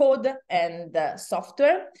of code and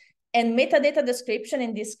software. And metadata description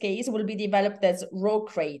in this case will be developed as raw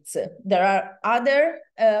crates. There are other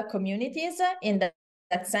communities in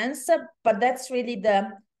that sense, but that's really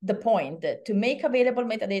the point, to make available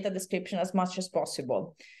metadata description as much as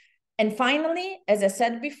possible. And finally, as I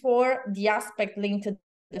said before, the aspect linked to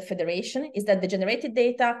the federation is that the generated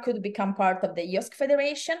data could become part of the EOSC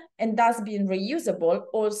federation and thus being reusable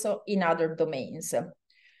also in other domains.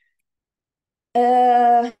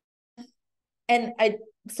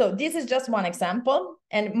 So this is just one example.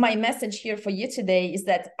 And my message here for you today is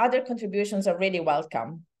that other contributions are really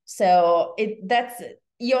welcome. So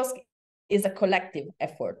EOSC is a collective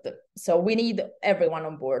effort. So we need everyone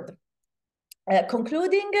on board.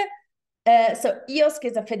 Concluding, so EOSC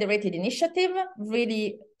is a federated initiative,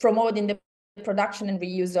 really promoting the production and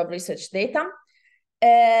reuse of research data.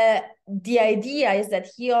 The idea is that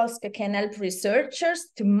EOSC can help researchers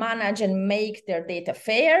to manage and make their data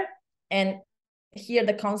fair. And here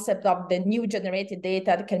the concept of the new generated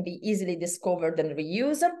data can be easily discovered and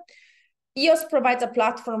reused. EOSC provides a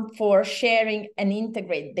platform for sharing and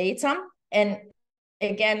integrate data. And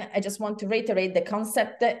again, I just want to reiterate the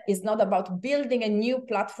concept is not about building a new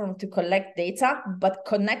platform to collect data, but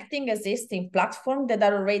connecting existing platforms that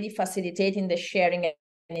are already facilitating the sharing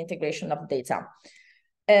and integration of data.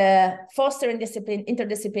 Fostering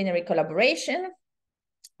interdisciplinary collaboration.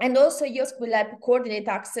 And also EOSC will help coordinate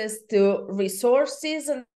access to resources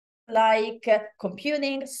like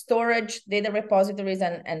computing, storage, data repositories,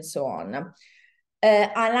 and so on.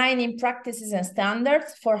 Aligning practices and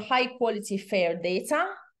standards for high quality, fair data.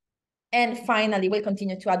 And finally, we'll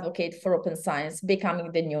continue to advocate for open science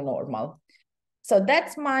becoming the new normal. So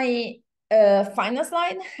that's my final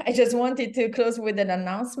slide. I just wanted to close with an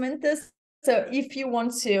announcement. So if you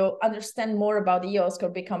want to understand more about EOSC or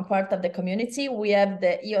become part of the community, we have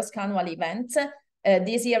the EOSC annual event.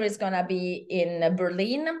 This year is going to be in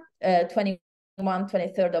Berlin,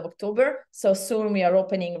 23rd of October. So soon we are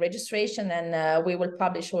opening registration and we will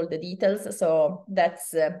publish all the details. So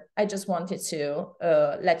that's, I just wanted to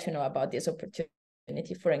let you know about this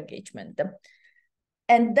opportunity for engagement.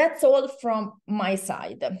 And that's all from my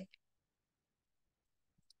side.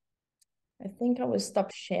 I think I will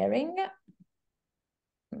stop sharing.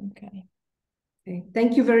 Okay.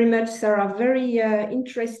 Thank you very much, Sara. Very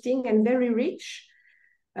interesting and very rich.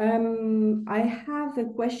 I have a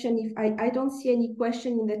question. If I don't see any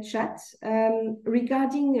question in the chat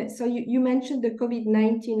regarding, so you mentioned the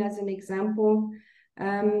COVID-19 as an example,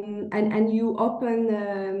 and you open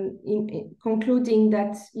in concluding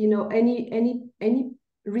that, you know, any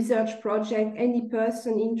research project, any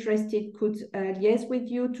person interested could liaise with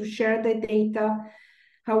you to share the data.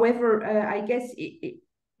 However, I guess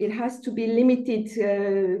it has to be limited.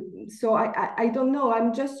 So I don't know.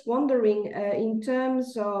 I'm just wondering, in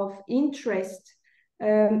terms of interest,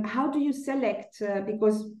 how do you select?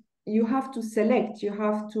 Because you have to select, you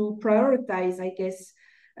have to prioritize, I guess,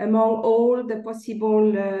 among all the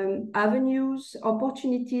possible avenues,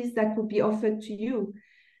 opportunities that would be offered to you.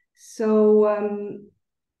 So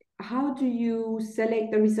how do you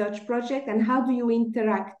select the research project, and how do you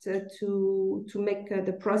interact to make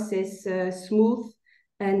the process smooth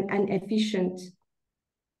and efficient?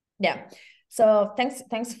 Yeah, so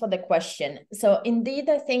thanks for the question. So indeed,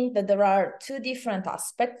 I think that there are two different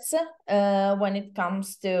aspects when it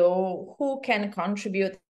comes to who can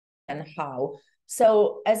contribute and how.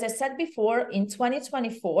 So as I said before, in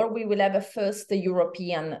 2024, we will have a first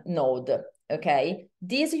European node. Okay,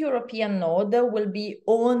 this European node will be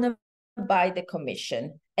owned by the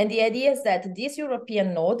Commission. And the idea is that this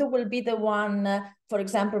European node will be the one, for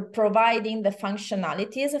example, providing the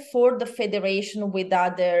functionalities for the federation with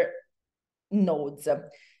other nodes.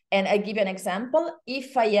 And I give you an example.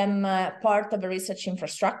 If I am part of a research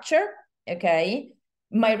infrastructure, okay,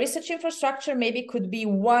 my research infrastructure maybe could be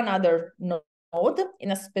one other node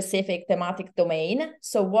in a specific thematic domain.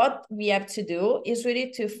 So what we have to do is really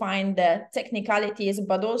to find the technicalities,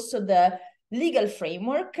 but also the legal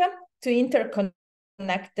framework to interconnect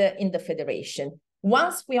in the federation.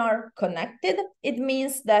 Once we are connected, it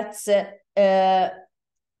means that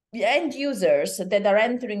end users that are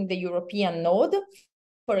entering the European node,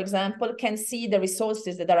 for example, can see the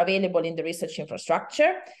resources that are available in the research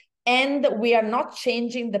infrastructure, and we are not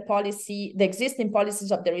changing the existing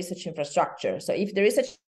policies of the research infrastructure. So if the research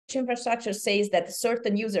infrastructure says that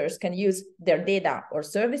certain users can use their data or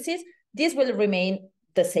services, this will remain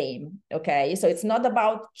the same, okay? So it's not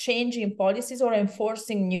about changing policies or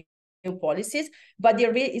enforcing new policies, but the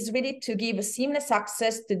idea is really to give seamless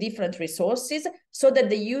access to different resources so that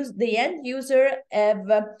the end user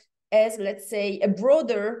has, let's say, a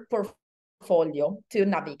broader portfolio to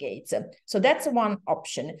navigate. So that's one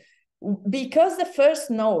option. Because the first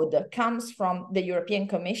node comes from the European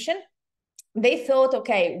Commission, they thought,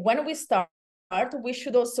 okay, when we start, we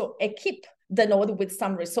should also equip the node with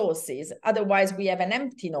some resources. Otherwise, we have an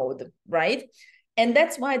empty node, right? And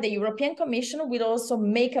that's why the European Commission will also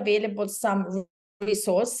make available some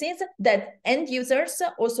resources that end users,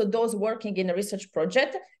 also those working in a research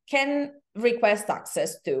project, can request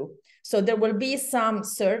access to. So there will be some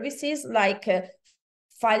services like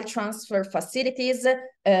file transfer facilities,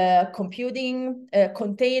 computing,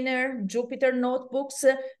 container, Jupyter notebooks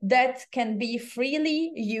that can be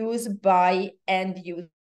freely used by end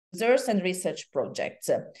users and research projects.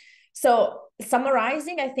 So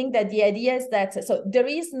summarizing, I think that the idea is that, so there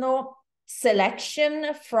is no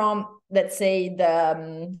selection from, let's say,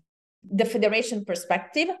 the federation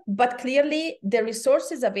perspective, but clearly the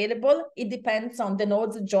resources available, it depends on the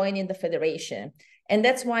nodes joining the federation. And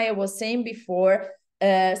that's why I was saying before,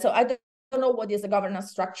 so I don't know what is the governance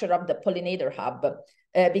structure of the Pollinator Hub,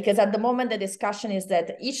 because at the moment the discussion is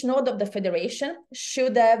that each node of the federation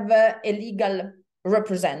should have a legal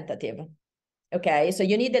representative. Okay, so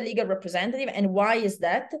you need a legal representative. And why is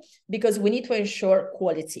that? Because we need to ensure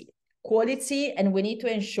quality, and we need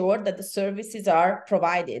to ensure that the services are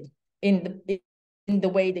provided in the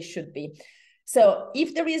way they should be. So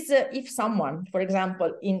if there is, if someone, for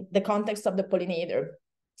example, in the context of the Pollinator,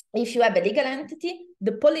 if you have a legal entity,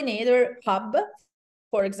 the Pollinator Hub,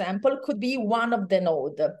 for example, could be one of the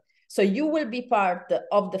nodes. So you will be part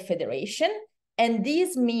of the federation. And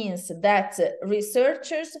this means that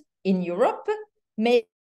researchers in Europe, maybe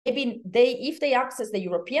if they access the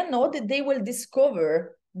European node, they will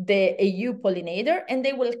discover the EU Pollinator and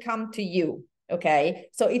they will come to you, okay?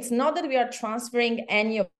 So it's not that we are transferring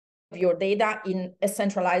any of your data in a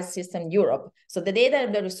centralized system in Europe. So the data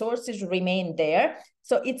and the resources remain there.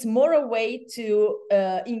 So it's more a way to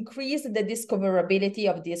increase the discoverability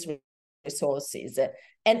of these resources.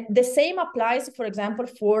 And the same applies, for example,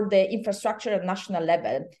 for the infrastructure at national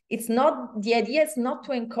level. It's not, the idea is not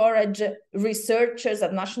to encourage researchers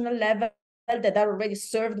at national level that are already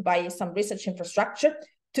served by some research infrastructure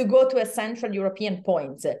to go to a central European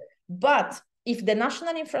point. But if the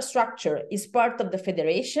national infrastructure is part of the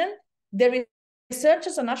federation, the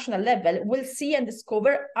researchers on national level will see and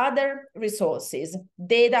discover other resources,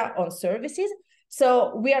 data on services.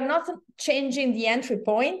 So we are not changing the entry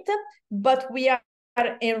point, but we are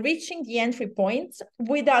enriching the entry points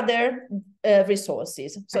with other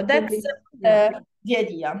resources. So that's the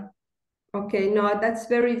idea. Okay, no, that's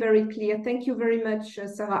very, very clear. Thank you very much,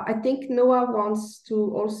 Sara. I think Noa wants to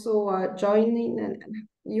also join in, and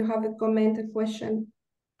you have a comment, a question?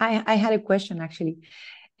 I had a question, actually.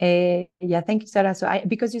 Yeah, thank you, Sara. So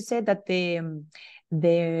because you said that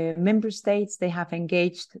the member states, they have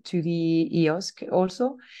engaged to the EOSC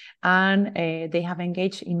also, and they have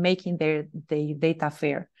engaged in making their data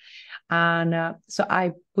fair. And so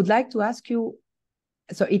I would like to ask you,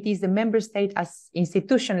 so it is the member state as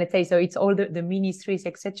institution, let's say, so it's all the ministries,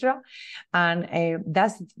 etc. And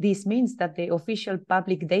does this means that the official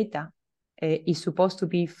public data is supposed to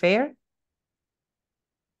be fair?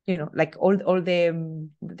 You know, like all the,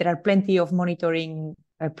 there are plenty of monitoring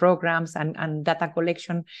programs and data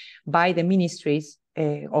collection by the ministries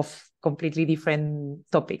of completely different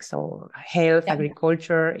topics, so health,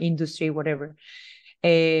 agriculture, industry, whatever.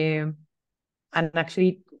 And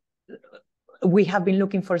actually, we have been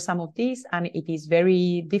looking for some of these, and it is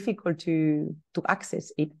very difficult to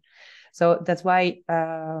access it. So that's why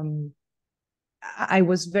I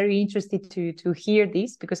was very interested to hear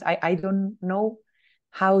this, because I don't know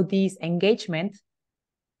how this engagement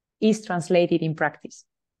is translated in practice.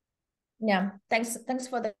 Yeah, thanks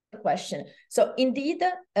for the question. So indeed,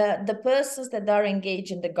 the persons that are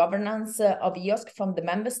engaged in the governance of EOSC from the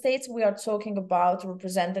member states, we are talking about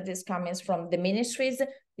representatives coming from the ministries,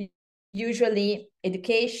 usually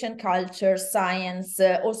education, culture, science,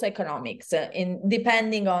 also economics,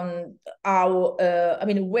 depending on how, I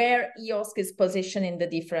mean, where EOSC is positioned in the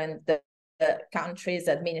different countries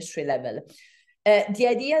at ministry level. The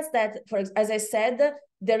idea is that, as I said,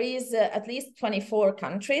 there is at least 24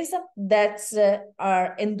 countries that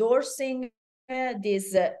are endorsing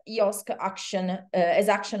this EOSC action as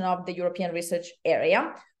action of the European Research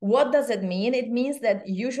Area. What does it mean? It means that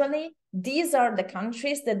usually these are the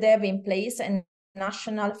countries that have in place a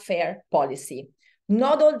national fair policy.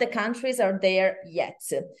 Not all the countries are there yet.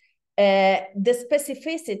 The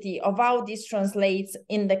specificity of how this translates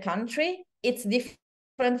in the country, it's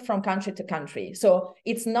different from country to country. So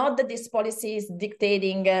it's not that this policy is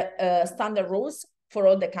dictating standard rules for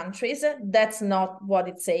all the countries. That's not what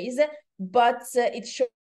it says, but it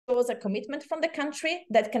shows a commitment from the country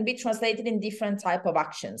that can be translated in different type of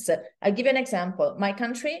actions. I'll give you an example. My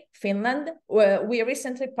country, Finland, we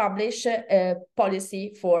recently published a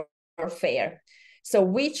policy for fair. So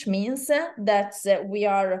which means that we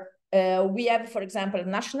have, for example, at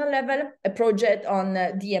national level, a project on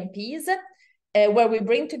DMPs, where we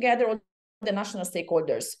bring together all the national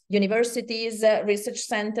stakeholders, universities, research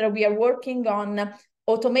center. We are working on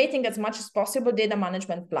automating as much as possible data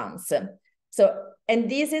management plans. So, and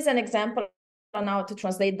this is an example on how to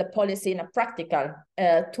translate the policy in a practical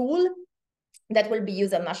tool that will be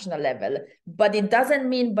used at national level. But it doesn't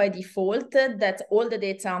mean by default that all the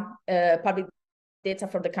data, public data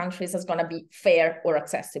for the countries is going to be fair or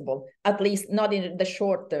accessible, at least not in the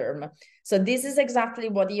short term. So this is exactly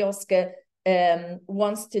what EOSC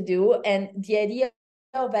wants to do. And the idea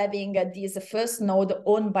of having this first node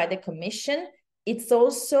owned by the Commission, it's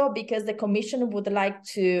also because the Commission would like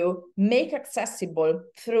to make accessible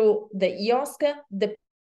through the EOSC the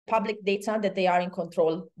public data that they are in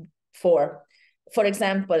control for. For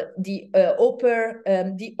example, the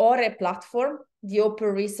ORE platform, the Open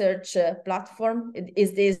Research platform,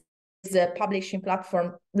 is this publishing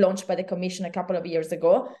platform launched by the Commission a couple of years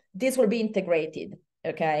ago. This will be integrated,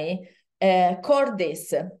 okay?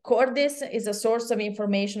 Cordis is a source of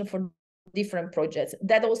information for different projects.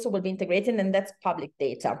 That also will be integrated, and that's public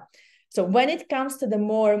data. So when it comes to the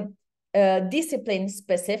more discipline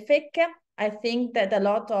specific, I think that a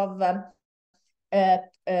lot of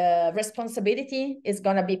responsibility is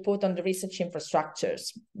going to be put on the research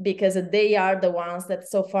infrastructures, because they are the ones that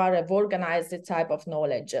so far have organized the type of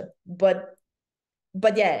knowledge. But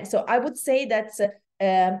yeah, so I would say that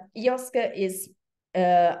EOSC is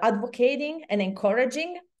advocating and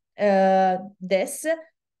encouraging this,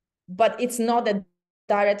 but it's not a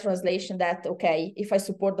direct translation that, okay, if I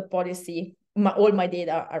support the policy, all my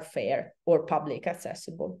data are fair or public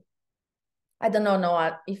accessible. I don't know,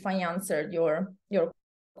 Noa, if I answered your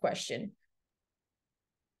question.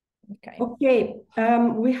 Okay. Okay,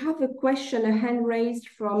 we have a question, a hand raised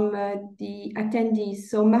from the attendees.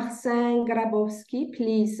 So Marcin Grabowski,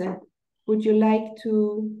 please, would you like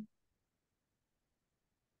to...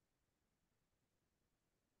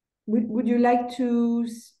 Would you like to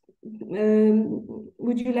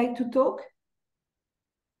talk?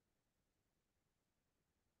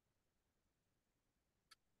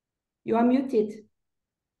 You are muted.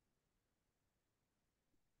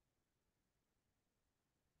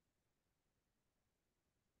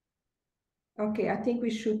 Okay, I think we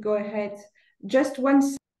should go ahead. Just one.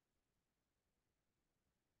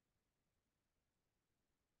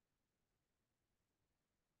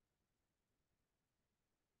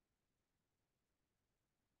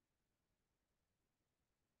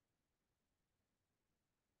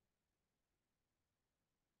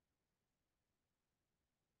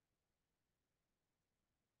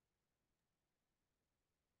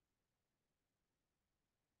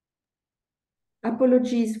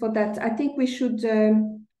 Apologies for that. I think we should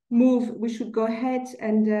we should go ahead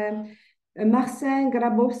and Marcin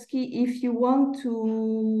Grabowski, if you want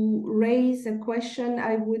to raise a question,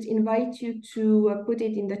 I would invite you to put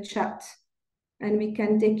it in the chat and we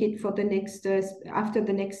can take it for the next, after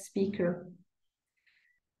the next speaker.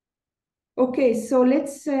 Okay, so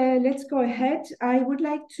let's go ahead. I would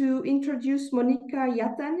like to introduce Monica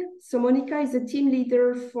Iatan. So Monica is a team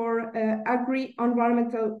leader for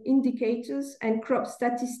agri-environmental indicators and crop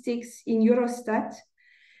statistics in Eurostat.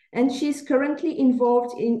 And she's currently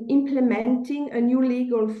involved in implementing a new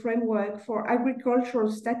legal framework for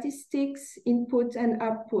agricultural statistics, input and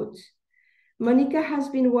output. Monica has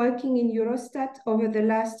been working in Eurostat over the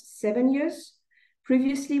last 7 years,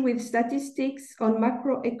 previously with statistics on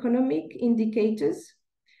macroeconomic indicators.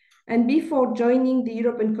 And before joining the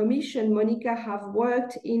European Commission, Monica has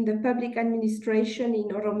worked in the public administration in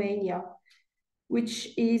Romania, which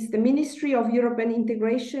is the Ministry of European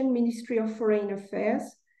Integration, Ministry of Foreign Affairs,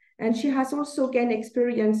 and she has also gained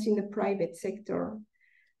experience in the private sector.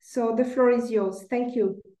 So the floor is yours. Thank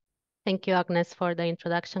you. Thank you, Agnès, for the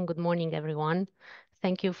introduction. Good morning, everyone.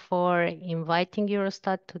 Thank you for inviting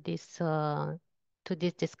Eurostat to to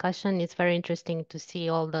this discussion. It's very interesting to see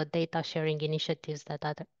all the data sharing initiatives that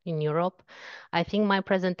are in Europe. I think my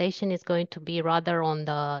presentation is going to be rather on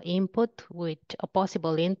the input, with a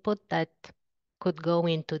possible input that could go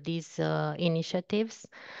into these initiatives.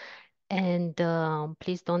 And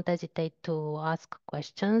please don't hesitate to ask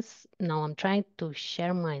questions. Now I'm trying to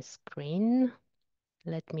share my screen.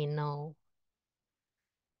 Let me know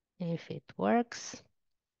if it works.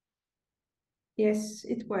 Yes,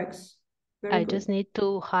 it works. Very I good. just need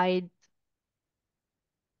to hide.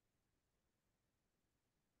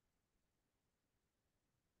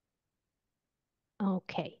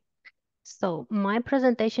 Okay. So my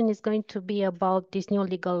presentation is going to be about this new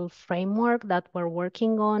legal framework that we're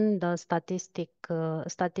working on, the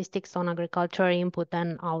statistics on agricultural input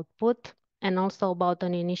and output, and also about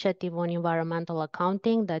an initiative on environmental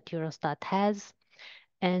accounting that Eurostat has.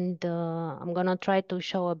 And I'm going to try to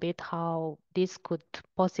show a bit how this could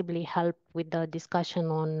possibly help with the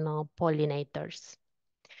discussion on pollinators.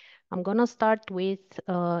 I'm going to start with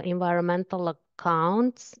environmental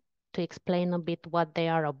accounts to explain a bit what they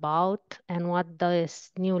are about and what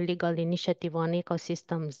this new legal initiative on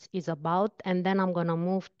ecosystems is about. And then I'm going to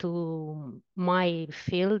move to my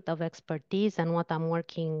field of expertise and what I'm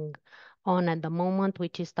working on at the moment,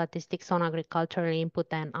 which is statistics on agricultural input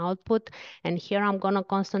and output. And here I'm going to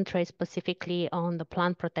concentrate specifically on the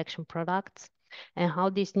plant protection products and how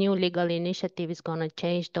this new legal initiative is going to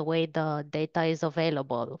change the way the data is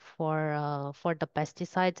available for the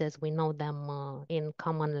pesticides as we know them in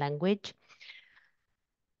common language.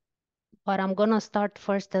 But I'm going to start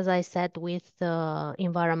first, as I said, with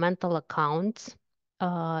environmental accounts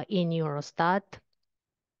in Eurostat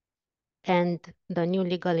and the new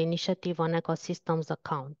legal initiative on ecosystems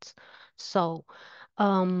accounts. So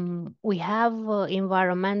we have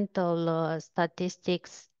environmental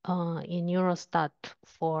statistics in Eurostat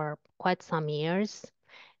for quite some years,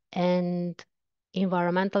 and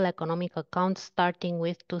environmental economic accounts starting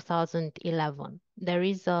with 2011. There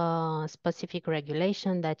is a specific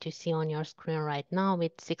regulation that you see on your screen right now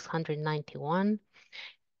with 691,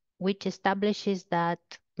 which establishes that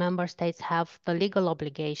member states have the legal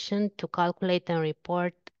obligation to calculate and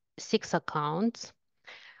report 6 accounts.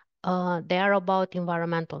 They are about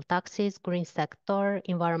environmental taxes, green sector,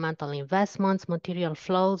 environmental investments, material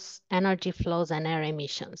flows, energy flows, and air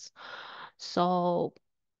emissions. So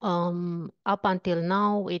up until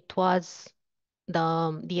now, it was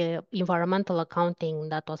the environmental accounting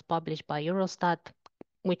that was published by Eurostat,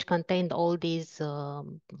 which contained all these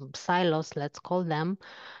silos, let's call them,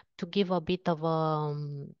 to give a bit of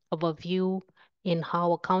a view in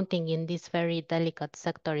how accounting in this very delicate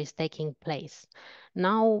sector is taking place.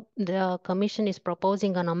 Now, the Commission is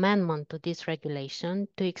proposing an amendment to this regulation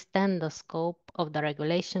to extend the scope of the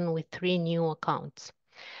regulation with 3 new accounts.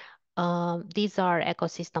 These are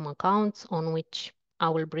ecosystem accounts, on which I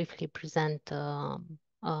will briefly present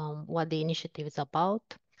what the initiative is about,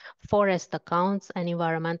 forest accounts, and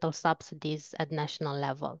environmental subsidies at national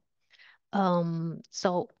level.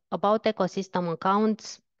 So about ecosystem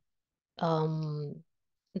accounts,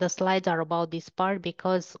 the slides are about this part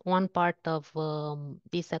because one part of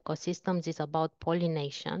these ecosystems is about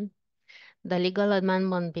pollination. The legal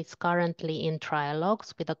amendment is currently in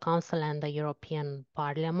trialogues with the Council and the European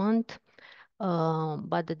Parliament,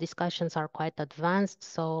 but the discussions are quite advanced,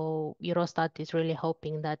 so Eurostat is really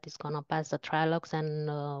hoping that it's going to pass the trialogues, and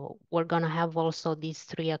we're going to have also these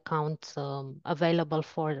 3 accounts available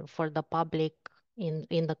for the public in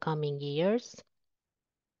the coming years.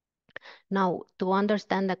 Now, to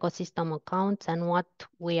understand ecosystem accounts and what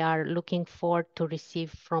we are looking for to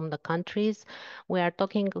receive from the countries, we are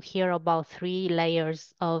talking here about 3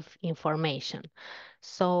 layers of information.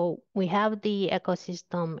 So we have the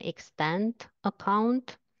ecosystem extent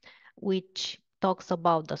account, which talks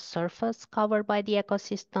about the surface covered by the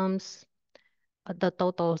ecosystems. The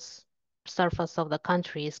total surface of the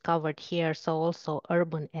country is covered here, so also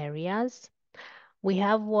urban areas. We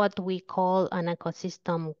have what we call an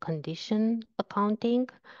ecosystem condition accounting,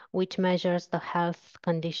 which measures the health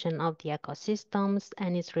condition of the ecosystems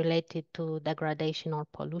and is related to degradation or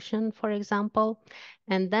pollution, for example.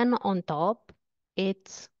 And then on top,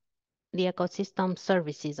 it's the ecosystem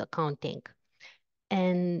services accounting.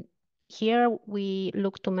 And here we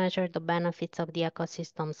look to measure the benefits of the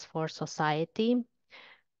ecosystems for society.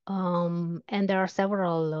 And there are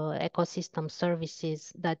several ecosystem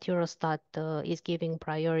services that Eurostat is giving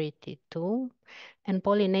priority to, and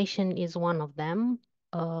pollination is one of them.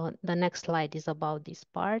 The next slide is about this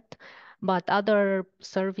part. But other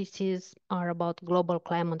services are about global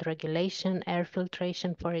climate regulation, air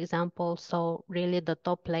filtration, for example. So really the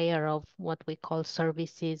top layer of what we call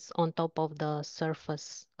services on top of the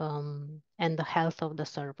surface and the health of the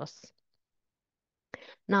surface.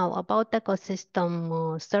 Now, about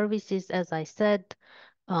ecosystem services, as I said,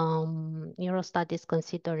 Eurostat is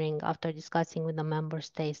considering, after discussing with the member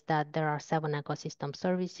states, that there are 7 ecosystem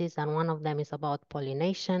services, and one of them is about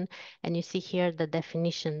pollination. And you see here the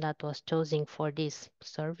definition that was chosen for this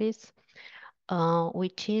service,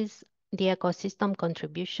 which is the ecosystem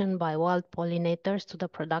contribution by wild pollinators to the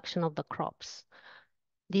production of the crops.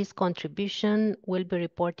 This contribution will be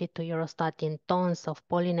reported to Eurostat in tons of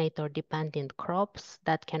pollinator-dependent crops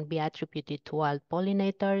that can be attributed to wild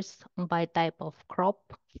pollinators by type of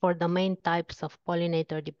crop for the main types of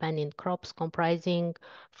pollinator-dependent crops comprising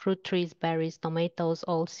fruit trees, berries, tomatoes,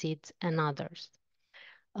 oilseeds, and others.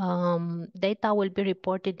 Data will be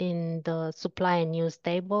reported in the supply and use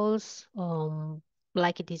tables,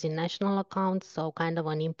 like it is in national accounts, so kind of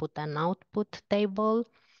an input and output table.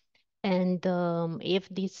 And if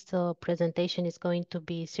this presentation is going to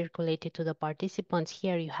be circulated to the participants,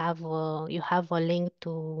 here you have a link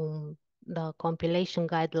to the compilation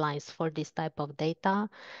guidelines for this type of data.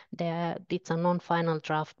 It's a non-final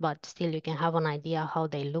draft, but still you can have an idea how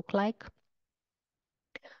they look like.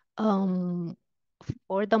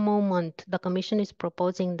 For the moment, the Commission is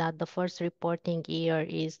proposing that the first reporting year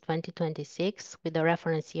is 2026 with the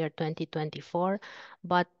reference year 2024,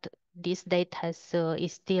 but this date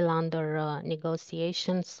is still under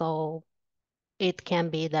negotiation, so it can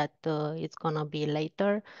be that it's gonna be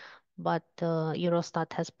later, but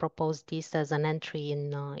Eurostat has proposed this as an entry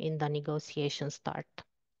in the negotiation start.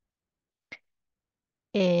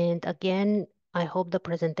 And again, I hope the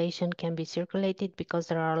presentation can be circulated because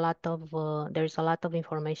there's a lot of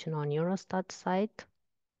information on Eurostat site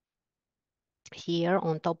here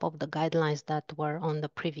on top of the guidelines that were on the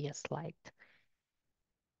previous slide.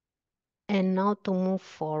 And now to move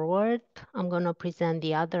forward, I'm going to present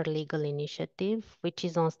the other legal initiative, which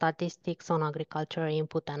is on statistics on agricultural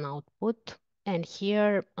input and output. And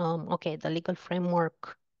here, okay, the legal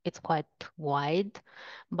framework, it's quite wide,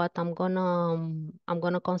 but I'm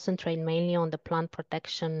gonna concentrate mainly on the plant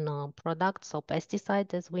protection products, so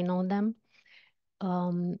pesticides as we know them,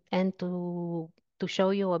 and to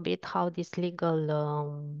show you a bit how this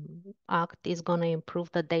legal act is going to improve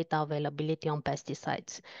the data availability on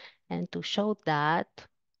pesticides. And to show that,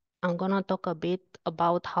 I'm going to talk a bit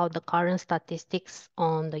about how the current statistics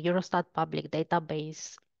on the Eurostat public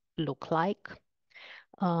database look like.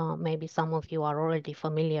 Maybe some of you are already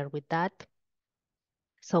familiar with that.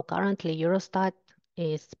 So currently Eurostat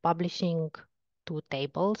is publishing 2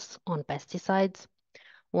 tables on pesticides.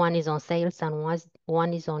 One is on sales and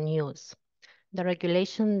one is on use. The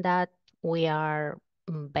regulation that we are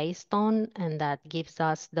based on and that gives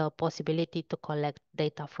us the possibility to collect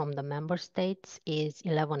data from the member states is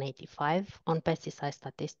 1185 on pesticide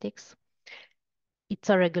statistics. It's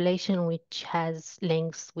a regulation which has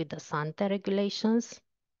links with the SANTE regulations,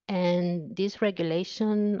 and this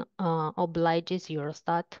regulation obliges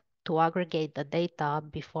Eurostat to aggregate the data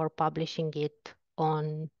before publishing it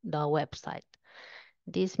on the website.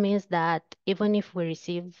 This means that even if we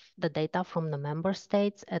receive the data from the member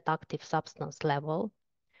states at active substance level,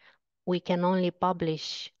 we can only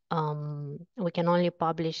publish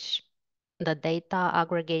the data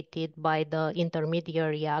aggregated by the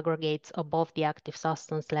intermediary aggregates above the active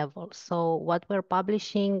substance level. So what we're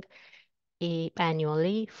publishing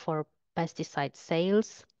annually for pesticide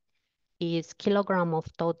sales is kilogram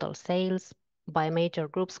of total sales by major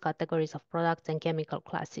groups, categories of products, and chemical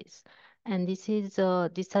classes. And this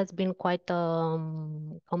has been quite a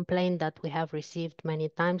complaint that we have received many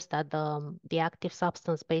times, that the active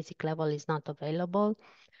substance basic level is not available.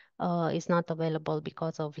 Is not available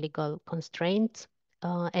because of legal constraints,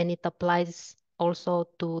 and it applies also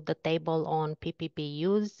to the table on PPP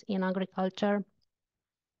use in agriculture,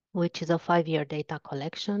 which is a 5-year data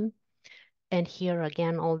collection. And here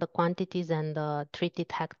again, all the quantities and the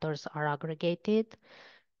treated hectares are aggregated.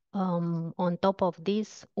 On top of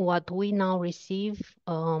this, what we now receive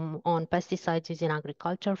on pesticides in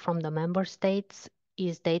agriculture from the member states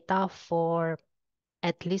is data for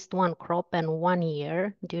at least one crop and 1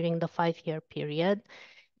 year during the 5-year period.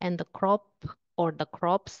 And the crop or the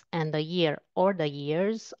crops and the year or the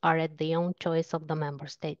years are at the own choice of the member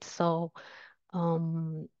states. So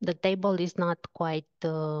the table is not quite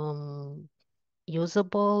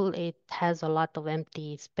usable. It has a lot of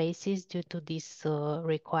empty spaces due to this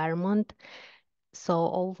requirement.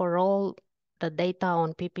 So overall, the data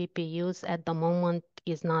on PPP use at the moment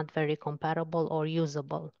is not very comparable or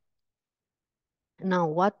usable. Now,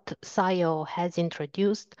 what SAIO has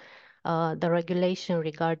introduced, the regulation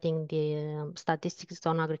regarding the statistics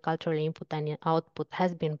on agricultural input and output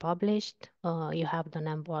has been published. You have the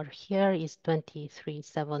number here is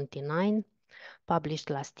 2379, published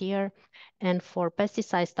last year. And for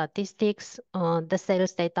pesticide statistics, the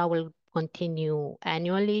sales data will continue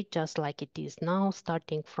annually, just like it is now,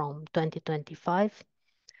 starting from 2025.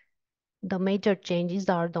 The major changes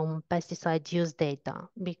are the pesticide use data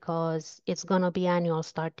because it's going to be annual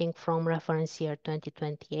starting from reference year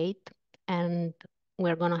 2028, and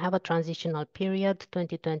we're going to have a transitional period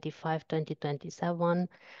 2025-2027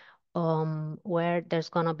 where there's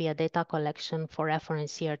going to be a data collection for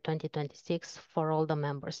reference year 2026 for all the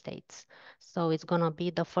member states. So it's going to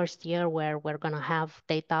be the first year where we're going to have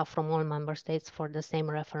data from all member states for the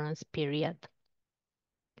same reference period.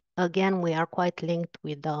 Again, we are quite linked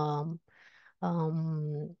with the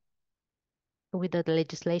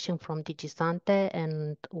legislation from DG Sante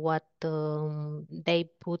and what they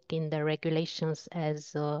put in the regulations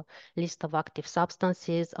as a list of active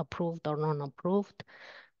substances, approved or non-approved.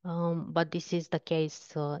 But this is the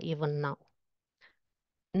case even now.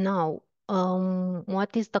 Now,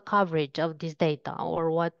 what is the coverage of this data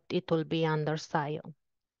or what it will be under SAIO?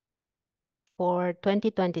 For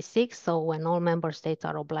 2026, so when all member states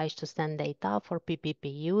are obliged to send data for PPP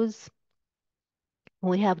use,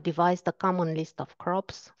 we have devised a common list of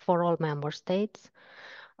crops for all member states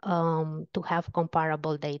to have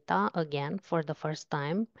comparable data again for the first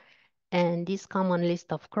time. And this common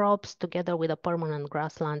list of crops, together with the permanent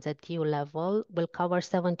grasslands at EU level, will cover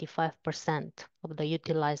 75% of the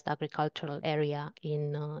utilized agricultural area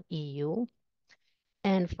in EU.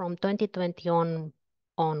 And from 2020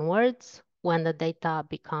 onwards, when the data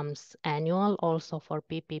becomes annual, also for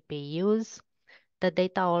PPP use, the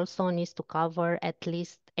data also needs to cover at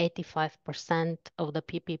least 85% of the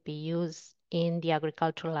PPP use in the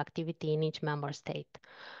agricultural activity in each member state.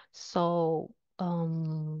 So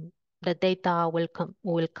the data will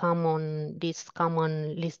come on this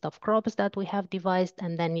common list of crops that we have devised,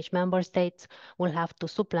 and then each member state will have to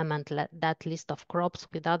supplement that list of crops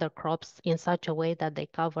with other crops in such a way that they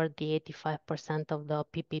cover the 85% of the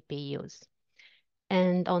PPP use.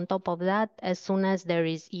 And on top of that, as soon as there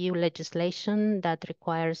is EU legislation that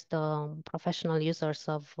requires the professional users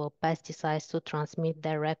of pesticides to transmit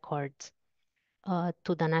their records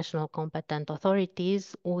to the national competent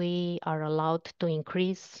authorities, we are allowed to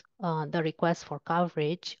increase the request for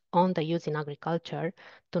coverage on the use in agriculture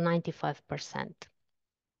to 95%.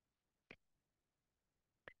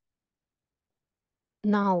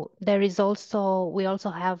 Now, we also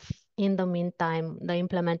have in the meantime the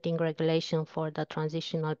implementing regulation for the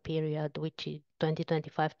transitional period, which is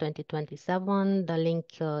 2025-2027. The link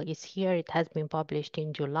is here. It has been published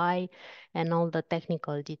in July, and all the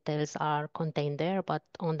technical details are contained there. But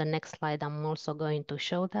on the next slide, I'm also going to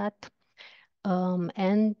show that.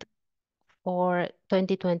 And for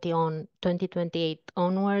 2028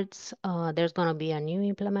 onwards, there's going to be a new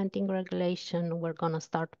implementing regulation. We're going to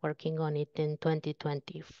start working on it in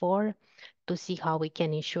 2024 to see how we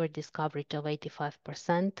can ensure this coverage of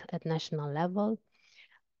 85% at national level.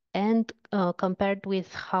 And compared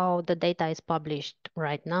with how the data is published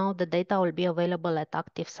right now, the data will be available at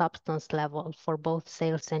active substance level for both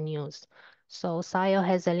sales and use. So SAIO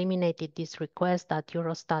has eliminated this request that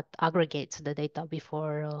Eurostat aggregates the data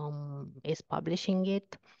before is publishing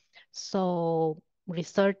it. So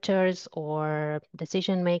researchers or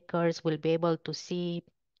decision makers will be able to see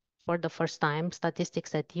for the first time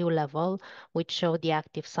statistics at EU level, which show the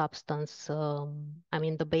active substance,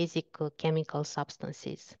 the basic chemical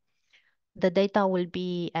substances. The data will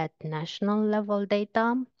be at national level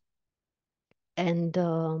data, and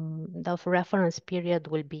the reference period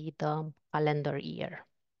will be the calendar year.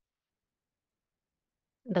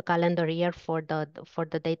 The calendar year for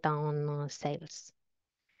the data on sales.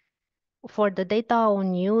 For the data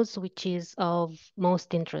on use, which is of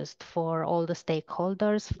most interest for all the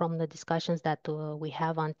stakeholders from the discussions that we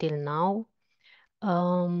have until now,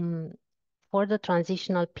 for the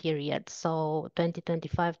transitional period, so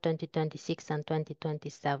 2025, 2026, and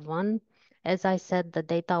 2027, as I said, the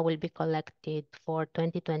data will be collected for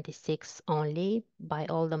 2026 only by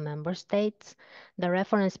all the member states. The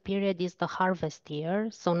reference period is the harvest year,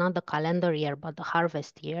 so not the calendar year, but the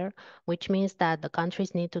harvest year, which means that the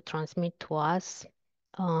countries need to transmit to us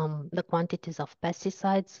the quantities of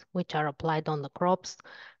pesticides which are applied on the crops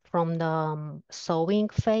from the sowing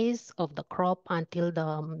phase of the crop until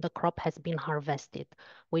the crop has been harvested,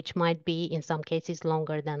 which might be in some cases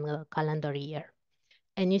longer than the calendar year.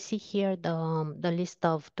 And you see here the list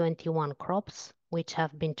of 21 crops which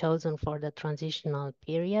have been chosen for the transitional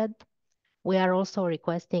period. We are also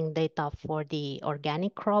requesting data for the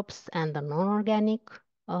organic crops and the non-organic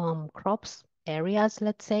crops areas,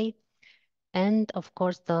 let's say. And of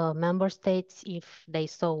course, the member states, if they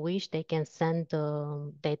so wish, they can send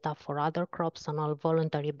data for other crops on a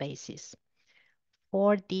voluntary basis.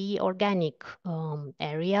 For the organic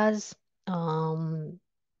areas,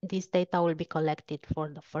 this data will be collected for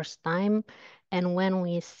the first time. And when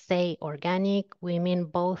we say organic, we mean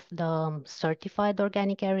both the certified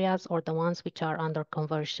organic areas or the ones which are under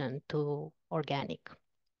conversion to organic.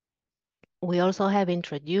 We also have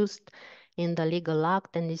introduced in the legal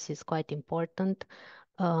act, and this is quite important,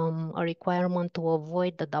 a requirement to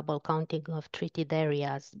avoid the double counting of treated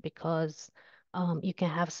areas, because you can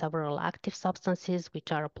have several active substances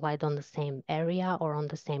which are applied on the same area or on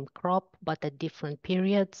the same crop, but at different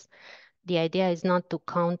periods. The idea is not to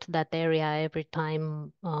count that area every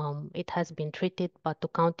time it has been treated, but to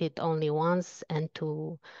count it only once and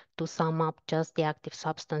to sum up just the active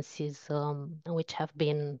substances which have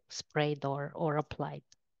been sprayed or applied.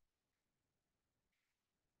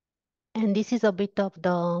 And this is a bit of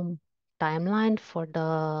the timeline for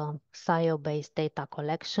the SAIO-based data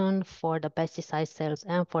collection for the pesticide sales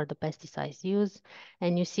and for the pesticides use.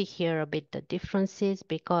 And you see here a bit the differences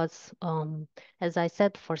because, as I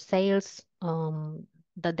said, for sales,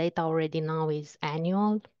 the data already now is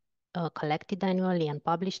annual, collected annually and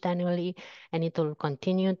published annually, and it will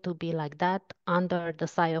continue to be like that. Under the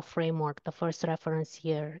SAIO framework, the first reference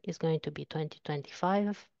year is going to be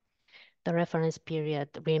 2025. The reference period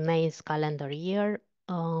remains calendar year.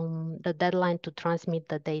 The deadline to transmit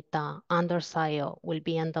the data under SAIO will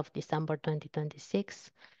be end of December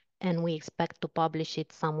 2026, and we expect to publish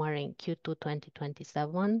it somewhere in Q2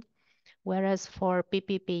 2027. Whereas for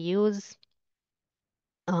PPPUs,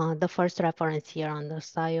 the first reference year under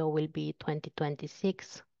SAIO will be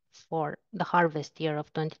 2026 for the harvest year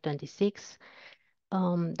of 2026.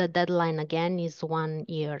 The deadline again is 1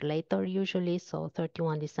 year later usually, so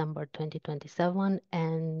 31 December 2027,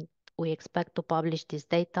 and we expect to publish this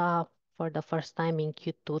data for the first time in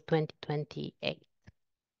Q2 2028.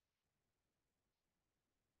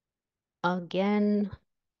 Again,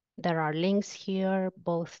 there are links here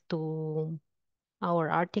both to our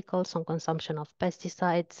articles on consumption of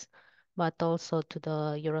pesticides, but also to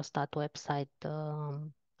the Eurostat website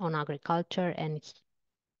on agriculture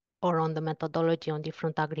or on the methodology on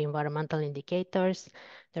different agri-environmental indicators.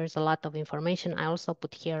 There's a lot of information. I also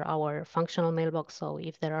put here our functional mailbox, so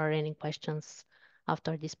if there are any questions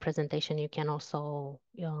after this presentation, you can also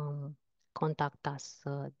contact us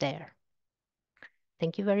there.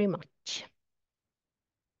 Thank you very much.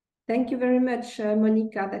 Thank you very much,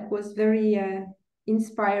 Monica. That was very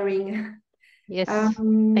inspiring. Yes,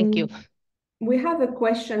 thank you. We have a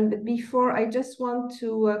question, but before I just want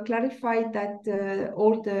to clarify that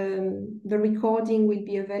all the recording will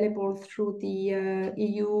be available through the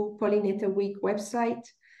EU Pollinator Week website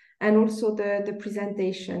and also the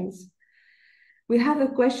presentations. We have a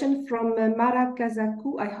question from Mara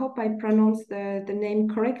Kazaku. I hope I pronounced the name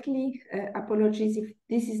correctly. Apologies if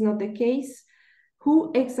this is not the case.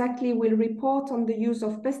 Who exactly will report on the use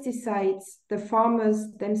of pesticides, the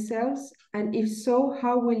farmers themselves? And if so,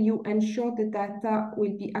 how will you ensure the data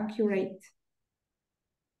will be accurate?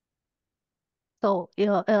 So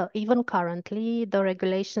even currently, the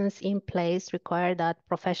regulations in place require that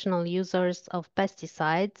professional users of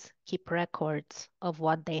pesticides keep records of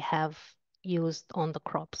what they have used on the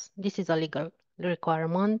crops. This is a legal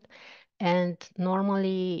requirement, and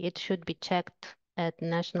normally it should be checked at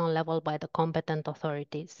national level by the competent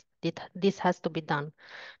authorities. This has to be done.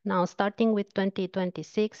 Now, starting with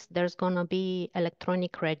 2026, there's going to be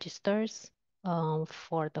electronic registers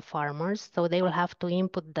for the farmers, so they will have to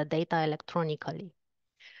input the data electronically.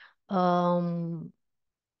 How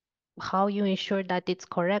you ensure that it's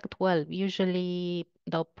correct? Well, usually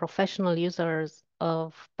the professional users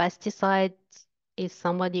of pesticides is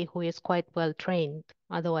somebody who is quite well trained.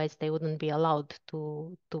 Otherwise, they wouldn't be allowed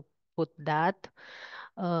to put that.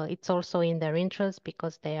 It's also in their interest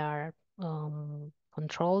because they are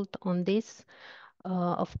controlled on this.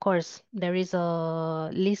 Of course, there is a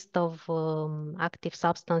list of active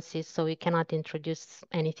substances, so we cannot introduce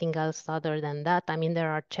anything else other than that. I mean,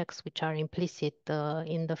 there are checks which are implicit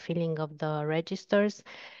in the filling of the registers,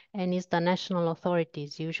 and it's the national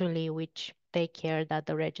authorities usually which take care that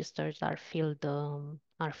the registers are filled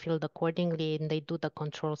accordingly, and they do the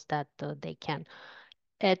controls that they can.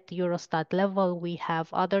 At Eurostat level, we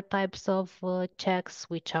have other types of checks,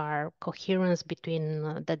 which are coherence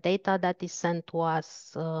between the data that is sent to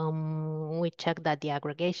us. We check that the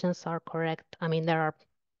aggregations are correct. I mean, there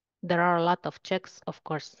are a lot of checks. Of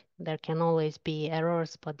course, there can always be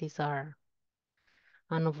errors, but these are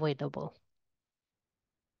unavoidable.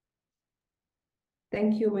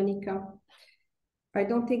 Thank you, Monica. I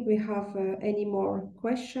don't think we have any more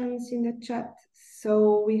questions in the chat.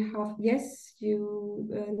 So we have, yes, you,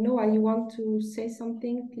 Noa, you want to say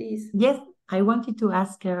something, please? Yes, I wanted to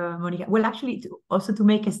ask Monica. Well, actually, also to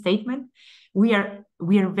make a statement. We are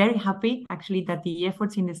very happy actually that the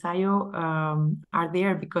efforts in the SAIO are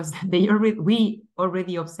there, because we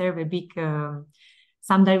already observe a big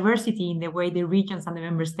some diversity in the way the regions and the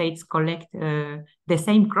member states collect the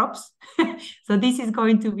same crops. So this is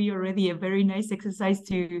going to be already a very nice exercise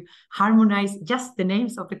to harmonize just the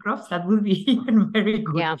names of the crops. That will be even very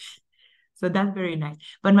good. Yeah. So that's very nice.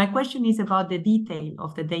 But my question is about the detail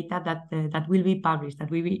of the data that will be published, that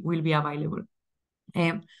will be available.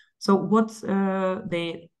 So what's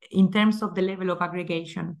in terms of the level of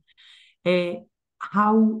aggregation,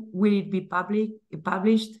 how will it be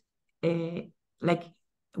published? Like,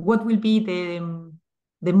 what will be the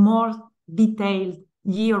more detailed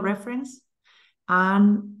year reference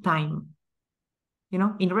and time? You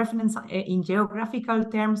know, in reference, in geographical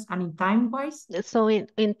terms and in time-wise? So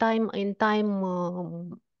in time,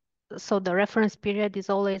 so the reference period is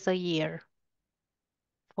always a year.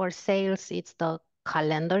 For sales, it's the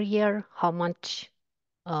calendar year, how much,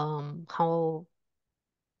 how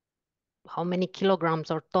many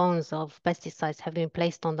kilograms or tons of pesticides have been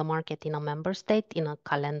placed on the market in a member state in a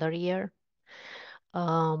calendar year.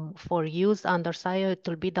 For use under SAIO, it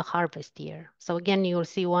will be the harvest year. So again, you will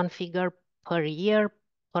see one figure per year,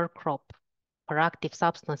 per crop, per active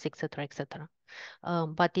substance, etc., etc.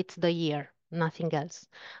 But it's the year, nothing else.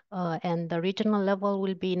 And the regional level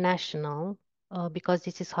will be national, because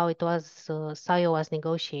this is how it was, SAIO was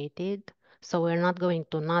negotiated. So we're not going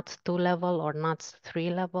to NUTS 2 level or NUTS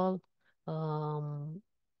 3 level. But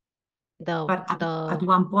at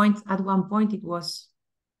one point it was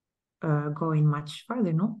going much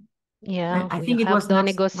further, no? Yeah, I we think it have was the NUTS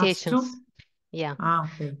 2. negotiations. Yeah.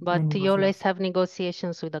 Okay. But you always have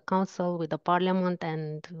negotiations with the council, with the parliament,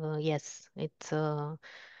 and yes, it's the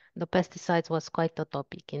pesticides was quite a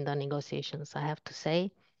topic in the negotiations, I have to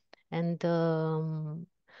say. And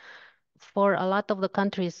for a lot of the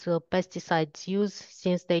countries, pesticides use,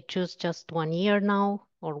 since they choose just 1 year now,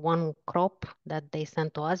 or one crop that they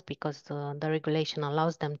send to us, because the regulation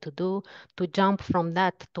allows them to jump from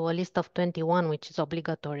that to a list of 21, which is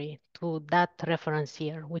obligatory, to that reference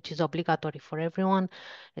year, which is obligatory for everyone.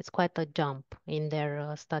 It's quite a jump in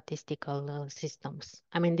their statistical systems.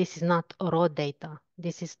 I mean, this is not raw data.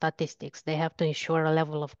 This is statistics. They have to ensure a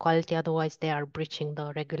level of quality, otherwise they are breaching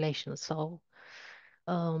the regulations. So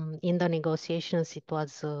in the negotiations, it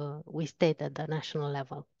was, we stayed at the national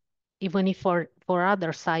level. Even if for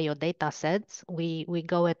other SAIO data sets, we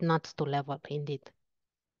go at NUTS 2 level, indeed.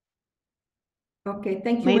 Okay,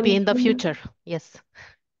 thank you. Maybe in the future, yes.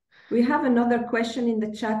 We have another question in the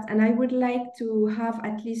chat, and I would like to have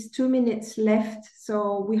at least 2 minutes left.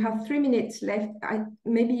 So we have 3 minutes left.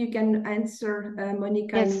 Maybe you can answer,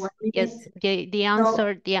 Monica, yes, in 1 minute. Yes,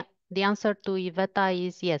 the answer to Iveta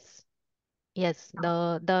is yes. Yes,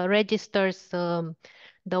 the registers,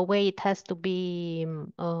 the way it has to be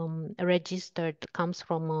registered comes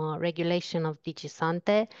from a regulation of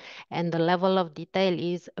DigiSante, and the level of detail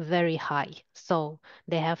is very high. So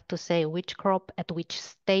they have to say which crop, at which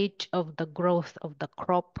stage of the growth of the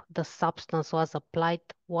crop the substance was applied,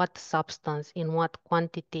 what substance, in what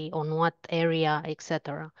quantity, on what area,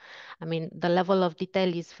 etc. I mean, the level of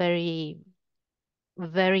detail is very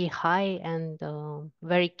high and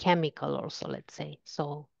very chemical also, let's say.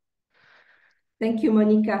 So thank you,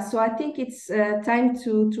 Monica. So I think it's time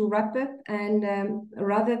to wrap up, and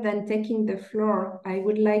rather than taking the floor, I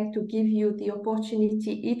would like to give you the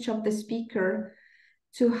opportunity, each of the speaker,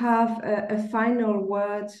 to have a final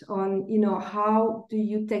word on, you know, how do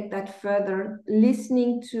you take that further,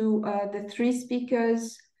 listening to the 3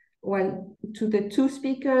 speakers, well, to the 2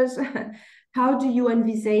 speakers. How do you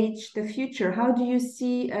envisage the future? How do you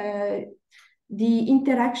see the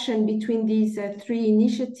interaction between these 3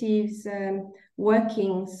 initiatives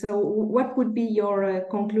working? So what would be your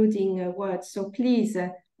concluding words? So please,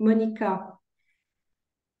 Monica.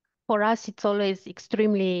 for us, it's always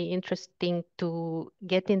extremely interesting to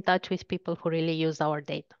get in touch with people who really use our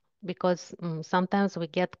data, because sometimes we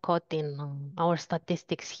get caught in our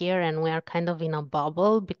statistics here, and we are kind of in a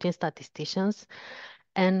bubble between statisticians,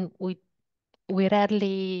 and we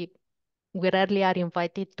rarely are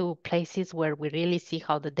invited to places where we really see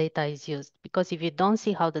how the data is used. Because if you don't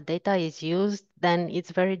see how the data is used, then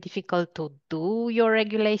it's very difficult to do your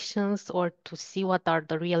regulations or to see what are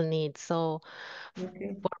the real needs. So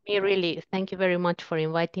Okay. for me, really, thank you very much for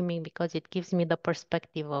inviting me, because it gives me the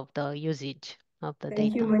perspective of the usage. of the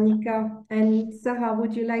Thank data. you, Monica. And Sara,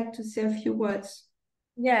 would you like to say a few words?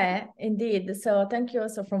 Yeah, indeed. So thank you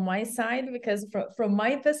also from my side, because from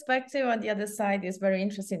my perspective on the other side, it's very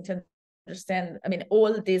interesting to understand, I mean,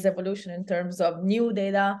 all this evolution in terms of new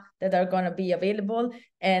data that are going to be available.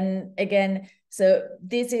 And again, so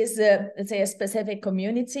this is, let's say, a specific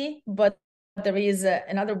community, but there is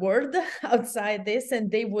another world outside this,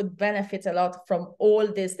 and they would benefit a lot from all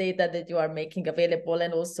this data that you are making available,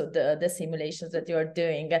 and also the simulations that you are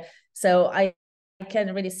doing. So I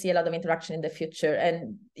can really see a lot of interaction in the future,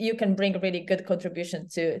 and you can bring a really good contribution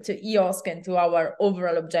to EOSC and to our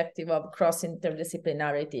overall objective of cross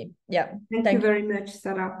interdisciplinarity. Yeah. Thank you very much,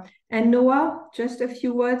 Sara. And Noa, just a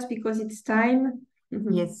few words because it's time.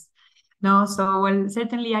 Yes. No, so well,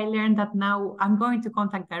 certainly I learned that now I'm going to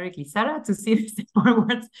contact directly Sara to see the step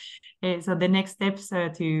forwards. So the next steps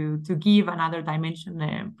to give another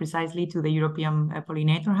dimension precisely to the European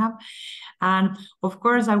Pollinator Hub. And of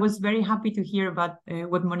course, I was very happy to hear about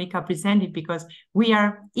what Monica presented, because we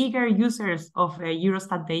are eager users of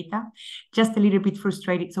Eurostat data, just a little bit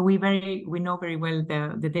frustrated. So we know very well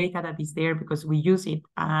the data that is there because we use it,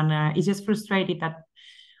 and it's just frustrated that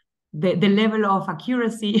the level of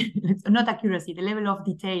accuracy, not accuracy, the level of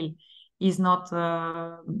detail is not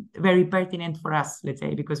very pertinent for us, let's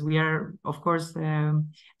say, because we are, of course,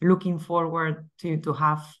 looking forward to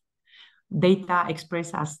have data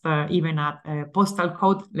expressed as even at postal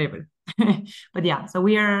code level. But yeah, so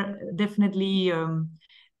we are definitely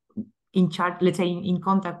in charge, let's say, in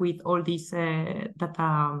contact with all these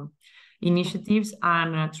data initiatives,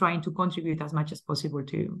 and trying to contribute as much as possible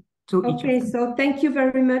to each of them. So thank you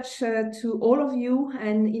very much to all of you,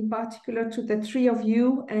 and in particular to the three of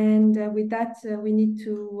you. And with that, we need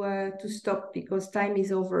to stop because time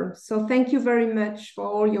is over. So thank you very much for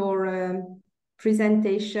all your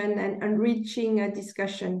presentation and enriching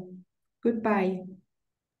discussion. Goodbye.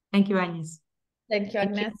 Thank you, Agnès. Thank you,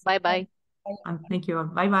 Agnès. Bye-bye. And thank you.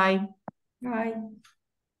 Bye-bye. Bye.